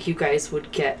really think you guys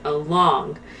would get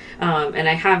along. And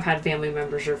I have had family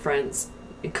members or friends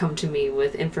come to me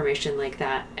with information like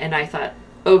that, and I thought,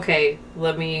 okay,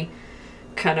 let me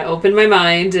kind of open my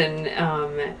mind and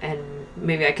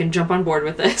maybe I can jump on board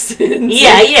with this and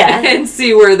and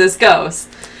see where this goes.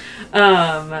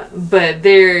 But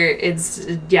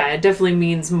it definitely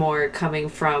means more coming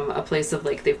from a place of,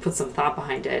 like, they've put some thought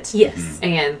behind it. Yes.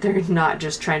 And they're not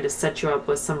just trying to set you up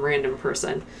with some random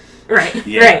person. Right.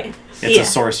 Yeah. Right. It's a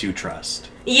source you trust.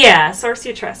 Yeah, source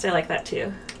you trust. I like that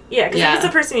too. Yeah, because if it's Yeah.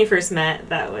 a person you first met,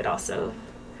 that would also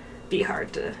be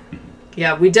hard to...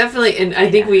 Yeah, we definitely, and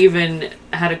I think we even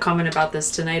had a comment about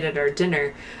this tonight at our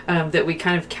dinner, that we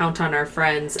kind of count on our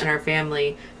friends and our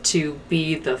family to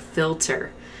be the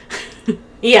filter.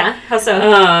 Yeah, how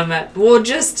so? Well,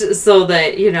 just so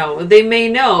that, they may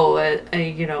know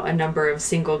a number of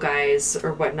single guys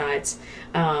or whatnot,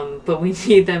 but we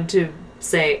need them to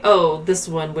say, oh, this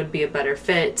one would be a better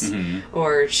fit,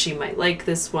 or she might like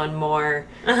this one more,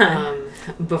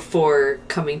 before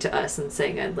coming to us and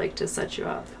saying, I'd like to set you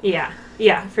up.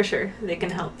 Yeah, for sure. They can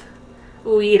help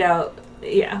weed out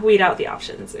the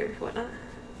options or whatnot.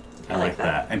 I like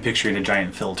that. I'm picturing a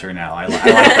giant filter now. I like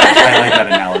that. I like that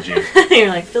analogy. You're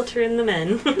like filtering the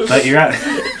men. But you're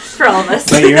for all of us.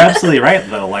 But you're absolutely right,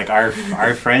 though. Like our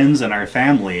friends and our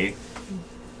family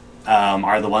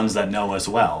are the ones that know us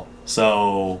well.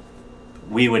 So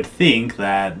we would think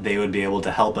that they would be able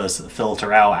to help us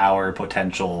filter out our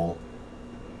potential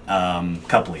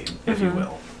coupling, if you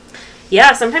will.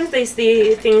 Yeah, sometimes they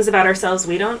see things about ourselves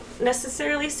we don't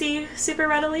necessarily see super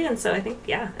readily, and so I think,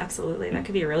 yeah, absolutely, that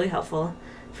could be really helpful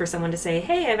for someone to say,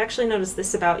 hey, I've actually noticed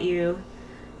this about you,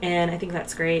 and I think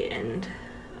that's great, and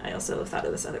I also thought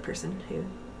of this other person who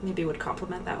maybe would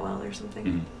complement that well or something.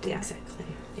 Mm-hmm. Yeah, Exactly.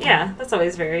 yeah, that's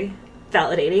always very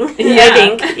validating, Yeah. I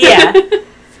think. Yeah,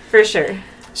 for sure.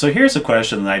 So here's a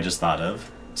question that I just thought of.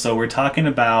 So we're talking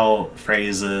about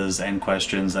phrases and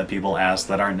questions that people ask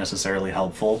that aren't necessarily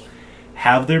helpful.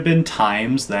 Have there been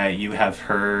times that you have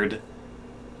heard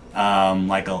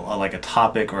like a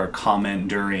topic or a comment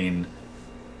during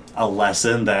a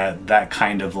lesson that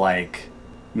kind of like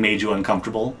made you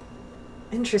uncomfortable?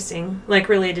 Interesting. Like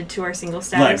related to our single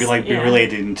status? Like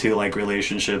related to like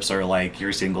relationships or like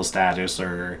your single status,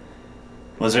 or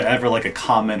was there ever like a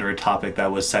comment or a topic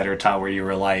that was said or taught where you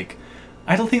were like,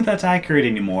 I don't think that's accurate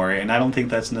anymore, and I don't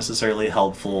think that's necessarily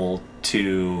helpful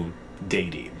to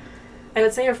dating? I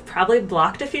would say I've probably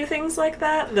blocked a few things like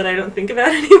that I don't think about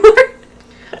anymore.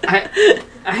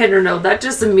 I don't know. That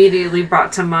just immediately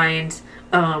brought to mind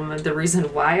the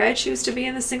reason why I choose to be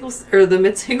in the singles or the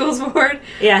mid-singles ward,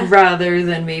 rather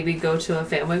than maybe go to a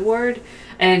family ward.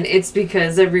 And it's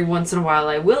because every once in a while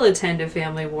I will attend a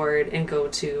family ward and go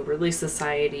to Relief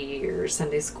Society or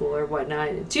Sunday school or whatnot.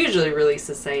 It's usually Relief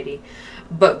Society.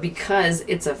 But because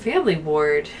it's a family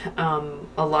ward,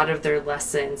 a lot of their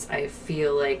lessons I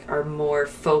feel like are more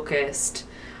focused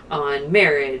on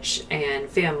marriage and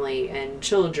family and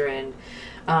children.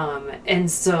 And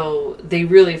so they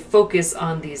really focus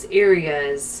on these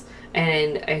areas,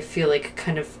 and I feel like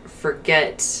kind of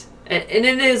forget, and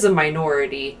it is a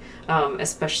minority,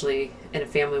 especially in a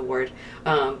family ward,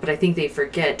 but I think they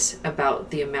forget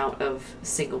about the amount of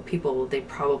single people they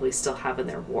probably still have in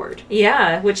their ward.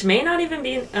 Yeah, which may not even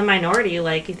be a minority.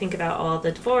 Like, you think about all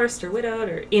the divorced or widowed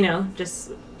or,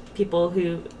 just people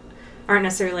who aren't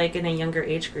necessarily like in a younger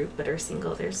age group but are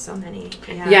single. There's so many.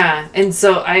 Yeah, and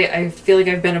so I feel like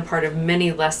I've been a part of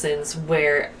many lessons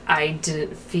where I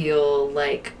didn't feel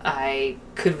like I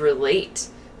could relate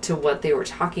to what they were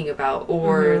talking about,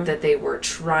 or that they were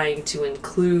trying to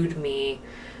include me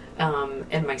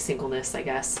and my singleness, I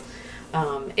guess,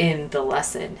 in the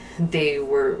lesson. They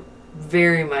were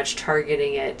very much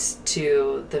targeting it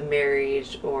to the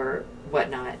married or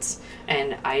whatnot,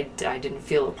 and I didn't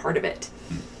feel a part of it.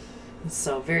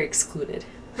 So very excluded.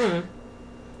 What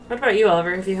about you,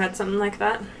 Oliver? Have you had something like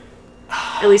that?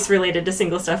 At least related to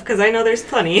single stuff, because I know there's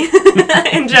plenty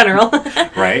in general.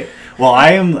 Right. Well,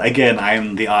 I am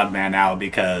the odd man out,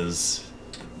 because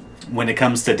when it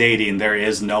comes to dating,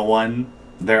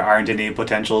 there aren't any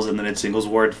potentials in the mid-singles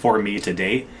ward for me to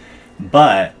date.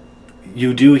 But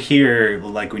you do hear,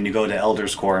 like when you go to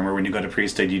elders quorum or when you go to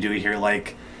priesthood, you do hear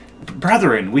like,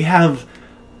 brethren, we have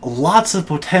lots of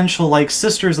potential like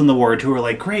sisters in the ward who are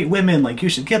like great women, like you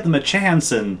should give them a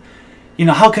chance, and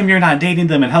how come you're not dating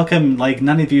them, and how come like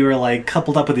none of you are like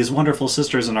coupled up with these wonderful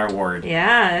sisters in our ward?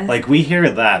 Yeah. Like we hear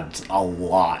that a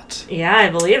lot. Yeah, I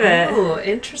believe it. Oh,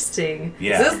 interesting.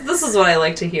 Yeah. This is what I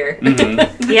like to hear.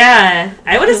 Mm-hmm. Yeah.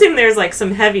 I would assume there's like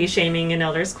some heavy shaming in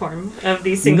elders quorum of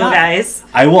these single guys.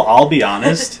 I'll be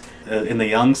honest, in the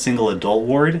young single adult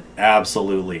ward,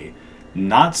 absolutely.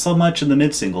 Not so much in the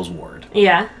mid-singles ward.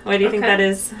 Yeah. Why do you think that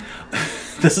is?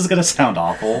 This is gonna sound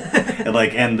awful,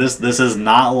 and this is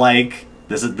not like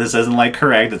this isn't like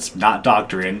correct. It's not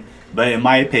doctrine, but in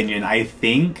my opinion, I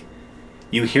think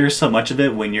you hear so much of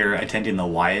it when you're attending the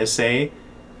YSA,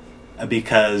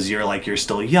 because you're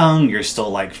still young, you're still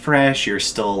like fresh, you're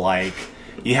still like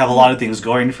you have a lot of things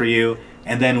going for you.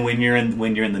 And then when you're in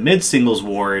the mid-singles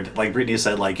ward, like Brittany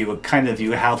said, like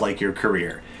you have like your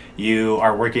career. You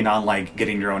are working on like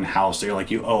getting your own house, or like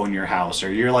you own your house,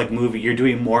 or you're like you're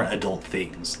doing more adult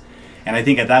things. And I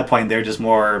think at that point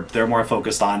they're more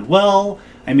focused on, well,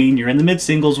 I mean, you're in the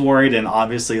mid-singles ward, and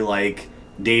obviously like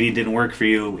dating didn't work for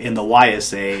you in the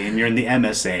YSA, and you're in the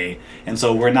MSA, and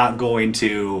so we're not going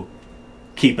to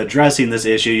keep addressing this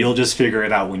issue. You'll just figure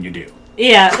it out when you do.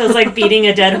 Yeah, so it's like beating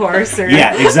a dead horse. Or,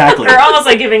 yeah, exactly. Or almost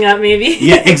like giving up, maybe.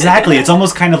 Yeah, exactly. It's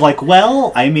almost kind of like,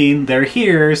 well, I mean, they're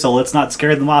here, so let's not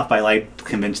scare them off by, like,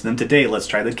 convincing them to date. Let's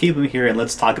try to keep them here, and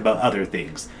let's talk about other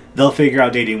things. They'll figure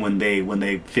out dating when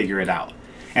they figure it out.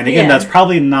 And again,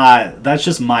 that's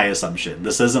just my assumption.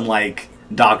 This isn't like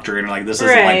doctrine, or like this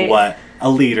isn't like what a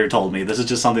leader told me. This is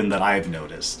just something that I've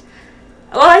noticed.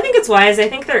 Well, I think it's wise. I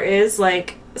think there is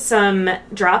like some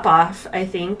drop off, I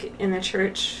think, in the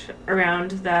church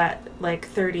around that like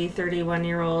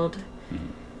 31-year-old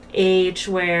age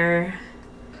where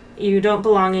you don't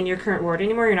belong in your current ward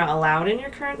anymore. You're not allowed in your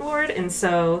current ward. And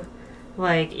so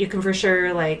like you can for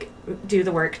sure like do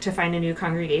the work to find a new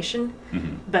congregation,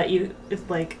 but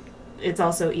it's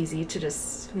also easy to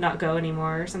just not go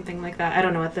anymore or something like that. I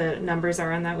don't know what the numbers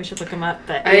are on that. We should look them up.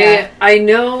 But I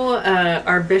know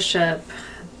our bishop,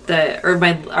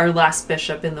 our last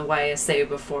bishop in the YSA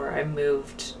before I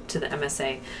moved to the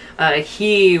MSA,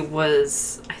 he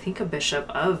was, I think, a bishop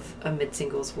of a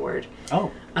mid-singles ward.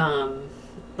 Oh.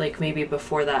 Like maybe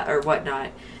before that or whatnot.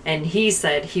 And he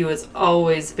said he was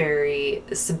always very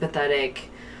sympathetic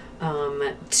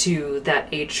to that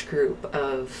age group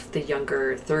of the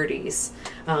younger 30s,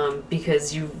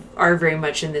 because you are very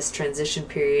much in this transition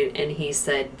period. And he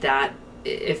said that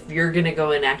if you're going to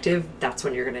go inactive, that's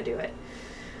when you're going to do it.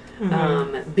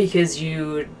 Because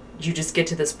you just get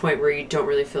to this point where you don't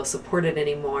really feel supported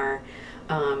anymore,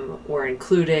 or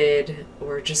included,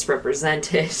 or just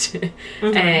represented,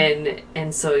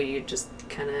 and so you just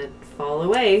kind of fall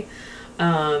away,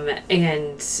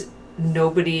 and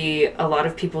a lot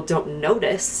of people don't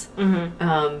notice,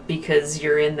 because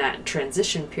you're in that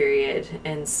transition period,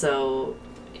 and so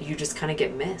you just kind of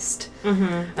get missed.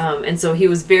 And so he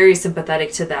was very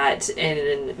sympathetic to that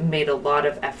and made a lot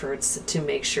of efforts to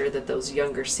make sure that those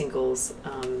younger singles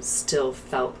still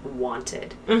felt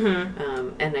wanted.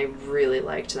 And I really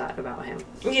liked that about him.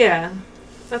 Yeah,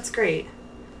 that's great.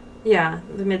 Yeah,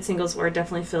 the mid-singles ward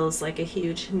definitely feels like a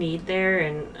huge need there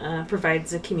and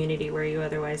provides a community where you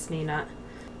otherwise may not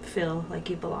feel like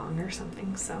you belong or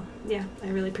something. So, yeah, I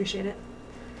really appreciate it.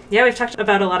 Yeah, we've talked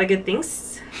about a lot of good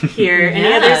things here.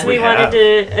 Any others we wanted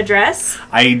to address?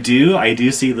 I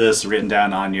do see this written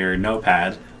down on your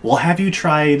notepad. Well, have you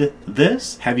tried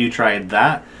this? Have you tried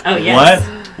that? Oh, yes.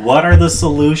 What are the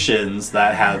solutions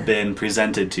that have been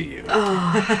presented to you?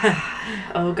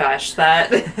 Oh gosh,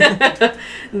 that I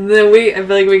feel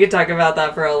like we could talk about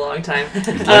that for a long time. Let's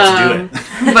do it.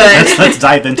 But let's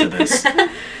dive into this.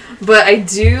 But I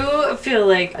do feel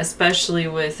like, especially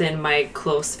within my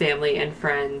close family and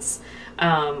friends,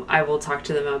 I will talk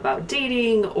to them about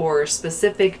dating or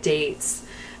specific dates.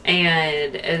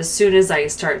 And as soon as I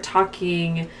start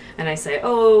talking and I say,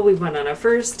 oh, we went on a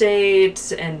first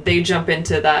date, and they jump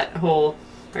into that whole,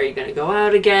 are you going to go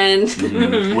out again?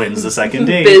 When's the second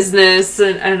date? Business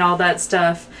and all that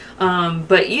stuff.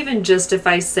 But even just if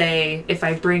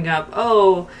I bring up,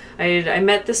 oh, I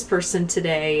met this person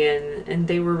today and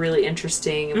they were really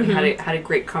interesting and we had a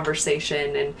great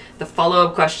conversation, and the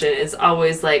follow-up question is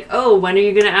always like, oh, when are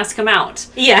you going to ask him out?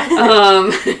 Yeah.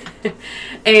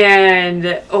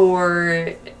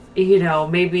 Or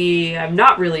maybe I'm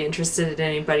not really interested in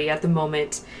anybody at the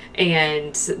moment,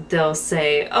 and they'll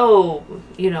say, oh,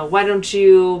 why don't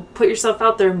you put yourself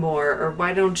out there more, or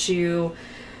why don't you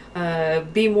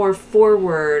be more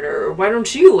forward, or why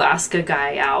don't you ask a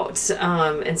guy out?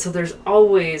 And so there's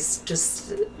always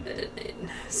just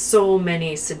so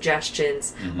many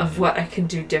suggestions of what I can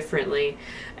do differently,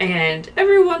 and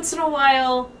every once in a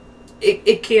while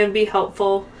it can be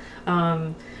helpful,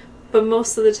 but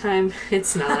most of the time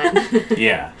it's not.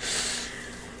 Yeah.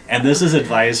 And this is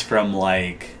advice from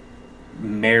like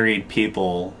married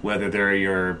people, whether they're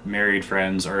your married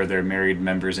friends or they're married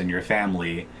members in your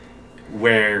family,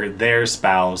 where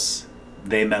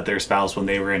they met their spouse when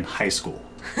they were in high school.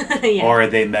 Yeah. Or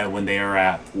they met when they were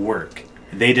at work.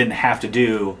 They didn't have to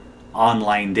do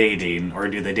online dating or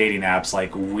do the dating apps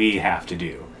like we have to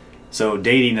do. So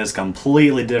dating is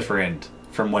completely different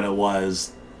from what it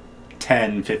was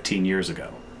 10, 15 years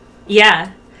ago.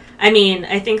 Yeah. I mean,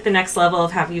 I think the next level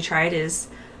of have you tried is,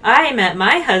 I met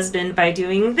my husband by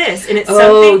doing this, and it's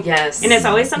something. Yes. And it's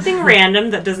always something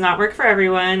random that does not work for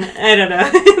everyone. I don't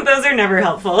know. Those are never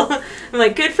helpful. I'm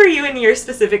like, good for you in your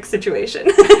specific situation.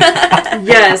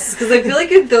 Yes, because I feel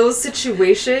like in those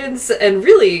situations, and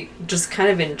really just kind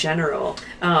of in general,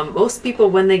 most people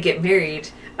when they get married,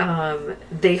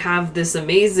 they have this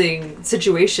amazing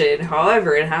situation.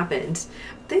 However, it happened.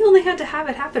 They only had to have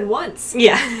it happen once.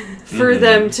 Yeah. For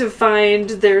them to find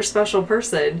their special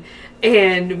person.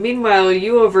 And meanwhile,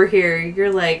 you over here,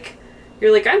 you're like,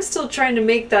 I'm still trying to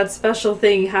make that special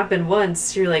thing happen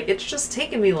once. You're like, it's just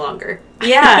taking me longer.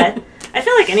 Yeah. I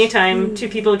feel like anytime two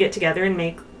people get together and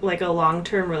make like a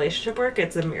long-term relationship work,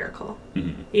 it's a miracle.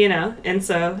 And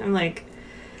so I'm like,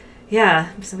 yeah,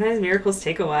 sometimes miracles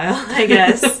take a while, I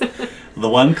guess. The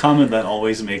one comment that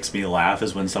always makes me laugh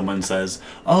is when someone says,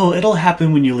 "Oh, it'll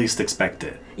happen when you least expect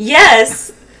it."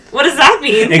 Yes. What does that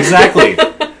mean? Exactly.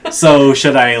 So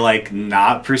should I like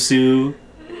not pursue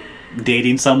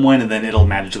dating someone and then it'll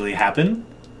magically happen?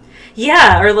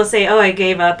 Yeah, or let's say, oh, I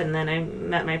gave up and then I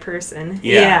met my person.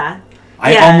 Yeah.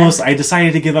 I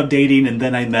decided to give up dating and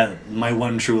then I met my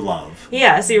one true love.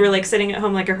 Yeah, so you were like sitting at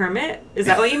home like a hermit? Is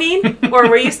that what you mean? Or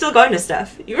were you still going to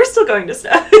stuff? You were still going to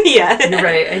stuff. Yeah. You're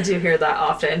right, I do hear that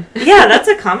often. Yeah, that's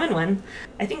a common one.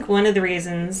 I think one of the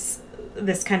reasons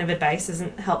this kind of advice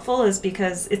isn't helpful is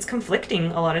because it's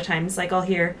conflicting a lot of times. Like I'll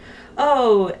hear,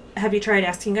 oh, have you tried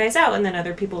asking guys out? And then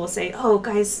other people will say, oh,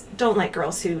 guys don't like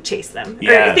girls who chase them.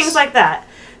 Yes. Or things like that.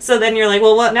 So then you're like,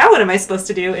 well, now what am I supposed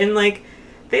to do? And like,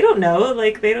 they don't know.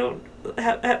 Like they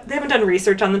haven't done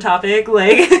research on the topic.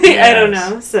 Like, Yes. I don't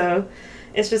know. So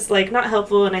it's just like not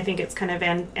helpful. And I think it's kind of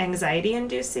anxiety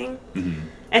inducing. Mm-hmm.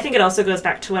 I think it also goes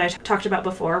back to what I talked about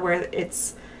before, where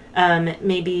it's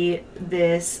maybe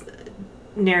this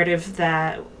narrative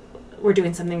that we're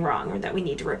doing something wrong or that we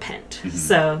need to repent. Mm-hmm.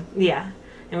 So, yeah.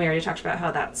 And we already talked about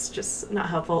how that's just not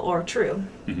helpful or true.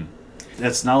 Mm-hmm.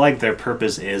 It's not like their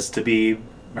purpose is to be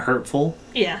hurtful.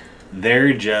 Yeah.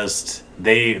 They're just,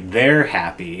 they're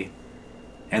happy.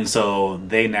 And so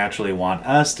they naturally want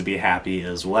us to be happy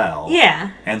as well.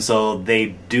 Yeah. And so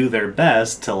they do their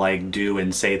best to like do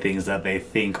and say things that they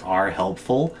think are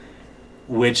helpful,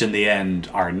 which in the end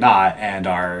are not and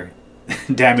are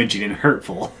damaging and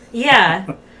hurtful.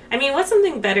 Yeah. I mean, what's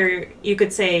something better you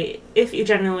could say if you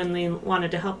genuinely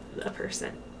wanted to help a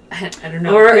person? I don't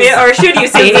know. Or should you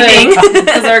say anything?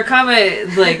 Because our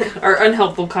comment, like, our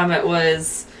unhelpful comment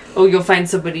was, oh, you'll find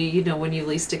somebody, you know, when you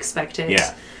least expect it.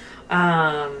 Yeah.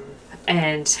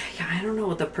 And, yeah, I don't know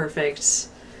what the perfect,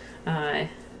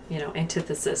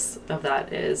 antithesis of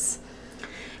that is.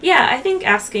 Yeah, I think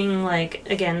asking, like,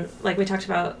 again, like we talked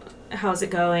about, how's it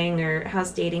going, or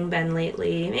how's dating been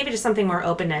lately? Maybe just something more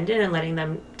open-ended and letting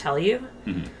them tell you,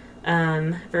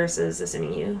 versus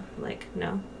assuming you, like,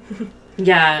 no.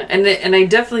 Yeah, and I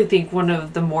definitely think one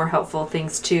of the more helpful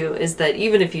things, too, is that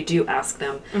even if you do ask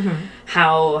them,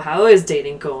 how is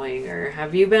dating going, or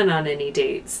have you been on any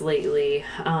dates lately,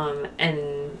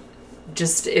 and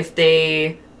just if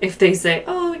they say,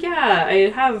 oh, yeah, I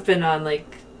have been on, like,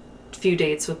 few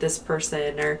dates with this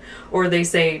person, or they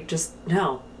say just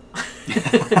no.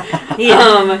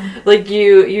 Like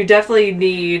you definitely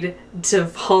need to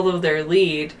follow their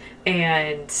lead,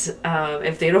 and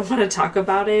if they don't want to talk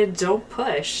about it, don't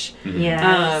push.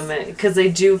 Yeah. Because I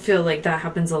do feel like that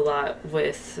happens a lot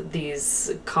with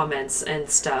these comments and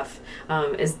stuff,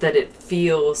 is that it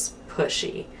feels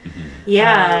pushy.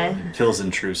 Yeah. It feels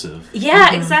intrusive.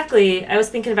 Yeah, exactly. I was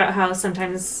thinking about how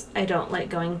sometimes I don't like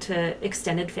going to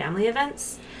extended family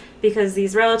events because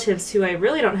these relatives who I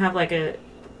really don't have like a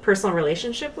personal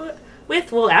relationship with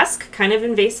will ask kind of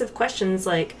invasive questions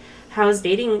like, how's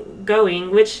dating going?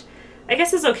 Which I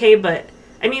guess is okay, but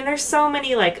I mean, there's so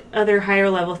many like other higher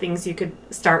level things you could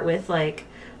start with, like,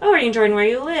 oh, are you enjoying where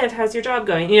you live? How's your job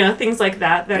going? You know, things like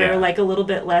that are like a little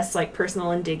bit less like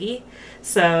personal and diggy.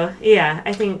 So yeah,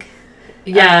 I think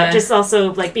just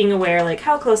also like being aware, like,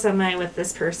 how close am I with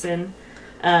this person?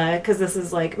 Because this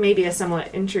is like maybe a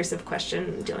somewhat intrusive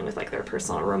question dealing with like their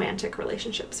personal romantic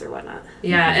relationships or whatnot.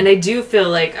 Yeah, and I do feel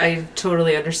like I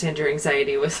totally understand your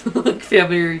anxiety with like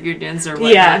family reunions or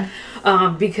whatnot.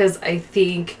 Yeah. Because I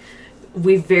think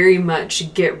we very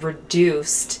much get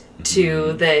reduced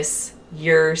to this,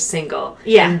 you're single.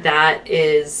 Yeah. And that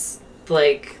is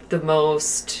like the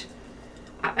most,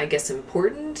 I guess,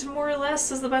 important, more or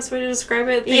less, is the best way to describe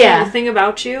it. Thing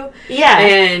about you. Yeah.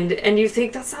 And you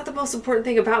think that's not the most important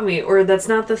thing about me, or that's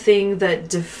not the thing that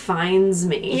defines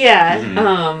me.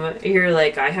 Yeah. You're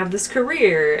like, I have this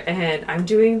career, and I'm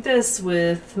doing this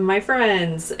with my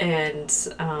friends, and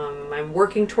I'm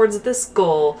working towards this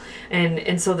goal,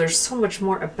 and so there's so much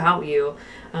more about you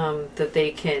that they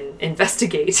can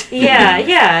investigate.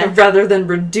 Yeah. Rather than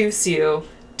reduce you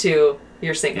to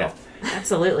you're single. Yeah.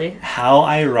 Absolutely. How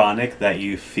ironic that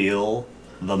you feel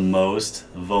the most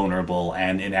vulnerable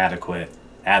and inadequate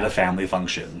at a family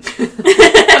function.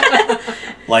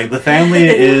 Like, the family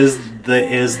is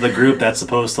the group that's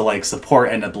supposed to like support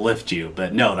and uplift you,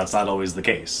 but no, that's not always the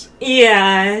case.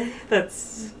 Yeah,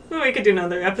 we could do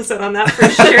another episode on that for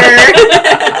sure.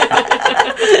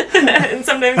 And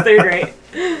sometimes they're great.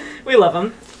 We love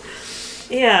them.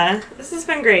 Yeah, this has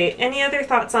been great. Any other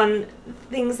thoughts on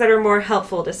things that are more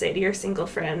helpful to say to your single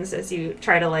friends as you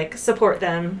try to like support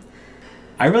them?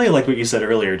 I really like what you said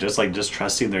earlier, just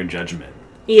trusting their judgment.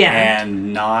 Yeah.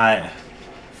 And not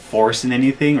forcing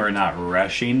anything or not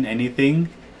rushing anything.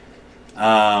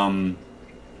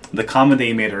 the comment that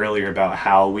you made earlier about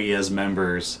how we as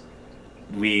members,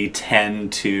 we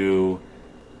tend to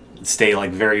stay like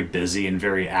very busy and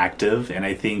very active, and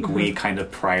I think we kind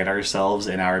of pride ourselves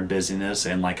in our busyness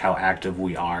and like how active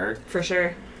we are. For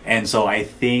sure. And so I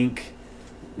think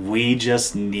we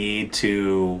just need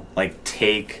to like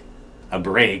take a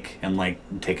break and like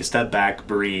take a step back,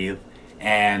 breathe,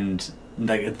 and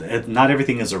like not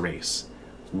everything is a race.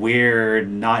 We're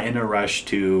not in a rush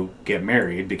to get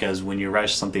married, because when you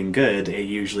rush something good, it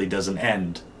usually doesn't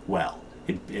end well.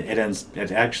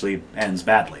 It actually ends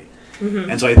badly.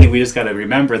 And so I think we just got to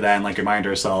remember that and like remind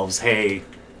ourselves, hey,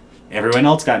 everyone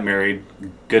else got married,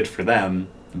 good for them,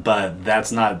 but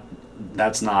that's not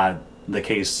the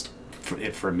case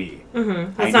for me.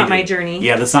 That's not my journey.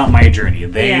 Yeah, that's not my journey.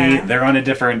 They're on a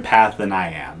different path than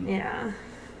I am. Yeah.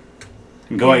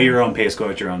 Go at your own pace, go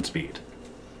at your own speed.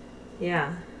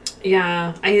 Yeah.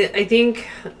 Yeah, I think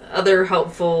other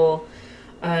helpful,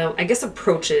 I guess,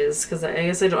 approaches, because I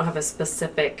guess I don't have a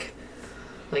specific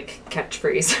like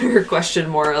catchphrase or question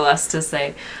more or less to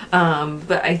say,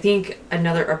 but I think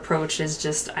another approach is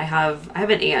just I have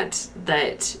an aunt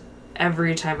that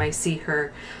every time I see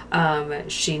her,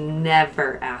 she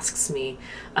never asks me,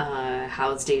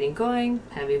 how's dating going?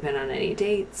 Have you been on any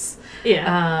dates?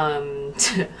 Yeah.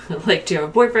 Like, do you have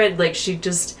a boyfriend? Like,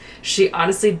 she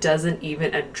honestly doesn't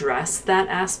even address that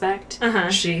aspect.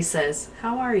 She says,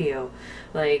 how are you?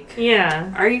 Like,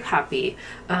 yeah. Are you happy?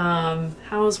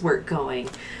 How's work going?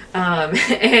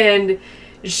 And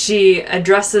she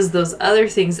addresses those other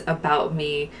things about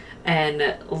me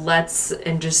and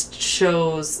just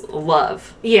shows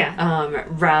love. Yeah.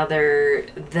 Rather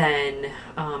than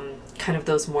kind of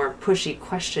those more pushy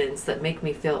questions that make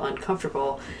me feel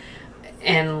uncomfortable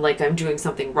and like I'm doing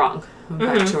something wrong.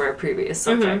 Back to our previous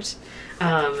subject.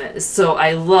 So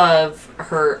I love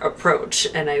her approach,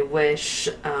 and I wish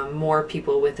more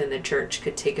people within the church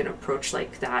could take an approach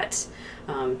like that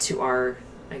to our,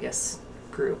 I guess,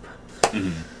 group.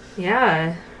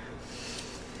 Yeah.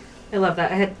 I love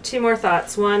that. I had two more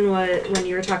thoughts. One was, when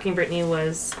you were talking, Brittany,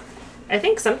 was, I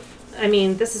think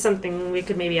this is something we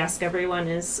could maybe ask everyone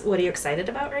is, what are you excited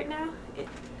about right now?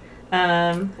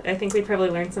 I think we'd probably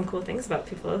learn some cool things about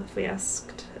people if we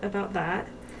asked about that.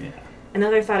 Yeah.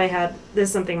 Another thought I had, this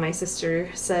is something my sister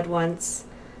said once,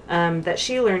 that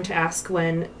she learned to ask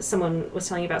when someone was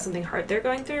telling you about something hard they're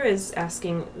going through, is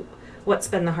asking what's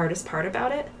been the hardest part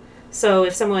about it. So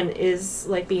if someone is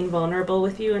like being vulnerable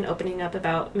with you and opening up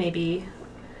about maybe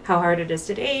how hard it is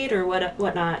to date or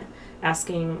whatnot,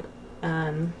 asking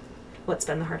what's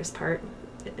been the hardest part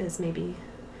is maybe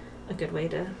a good way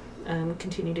to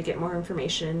continue to get more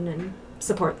information and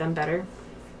support them better.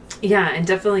 Yeah, and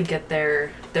definitely get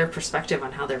their perspective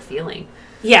on how they're feeling.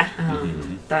 Yeah.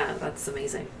 That's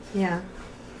amazing. Yeah.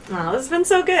 Wow, this has been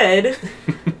so good.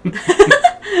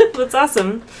 That's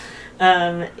awesome.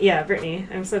 Yeah, Brittany,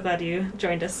 I'm so glad you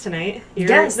joined us tonight. You're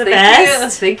the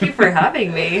best. Thank you for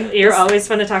having me. You're always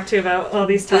fun to talk to about all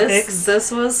these topics.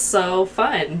 This was so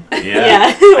fun.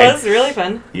 Yeah, it was really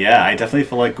fun. Yeah, I definitely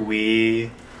feel like we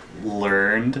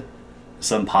learned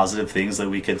some positive things that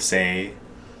we could say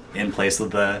in place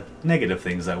of the negative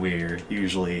things that we're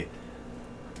usually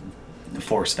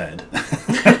force-fed.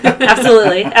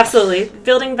 Absolutely.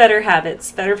 Building better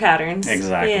habits, better patterns.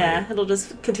 Exactly. Yeah, it'll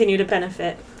just continue to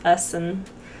benefit us and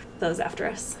those after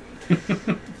us.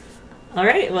 All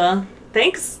right, well,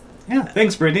 thanks. Yeah,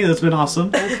 thanks, Brittany. That's been awesome.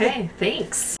 Okay,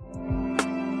 thanks.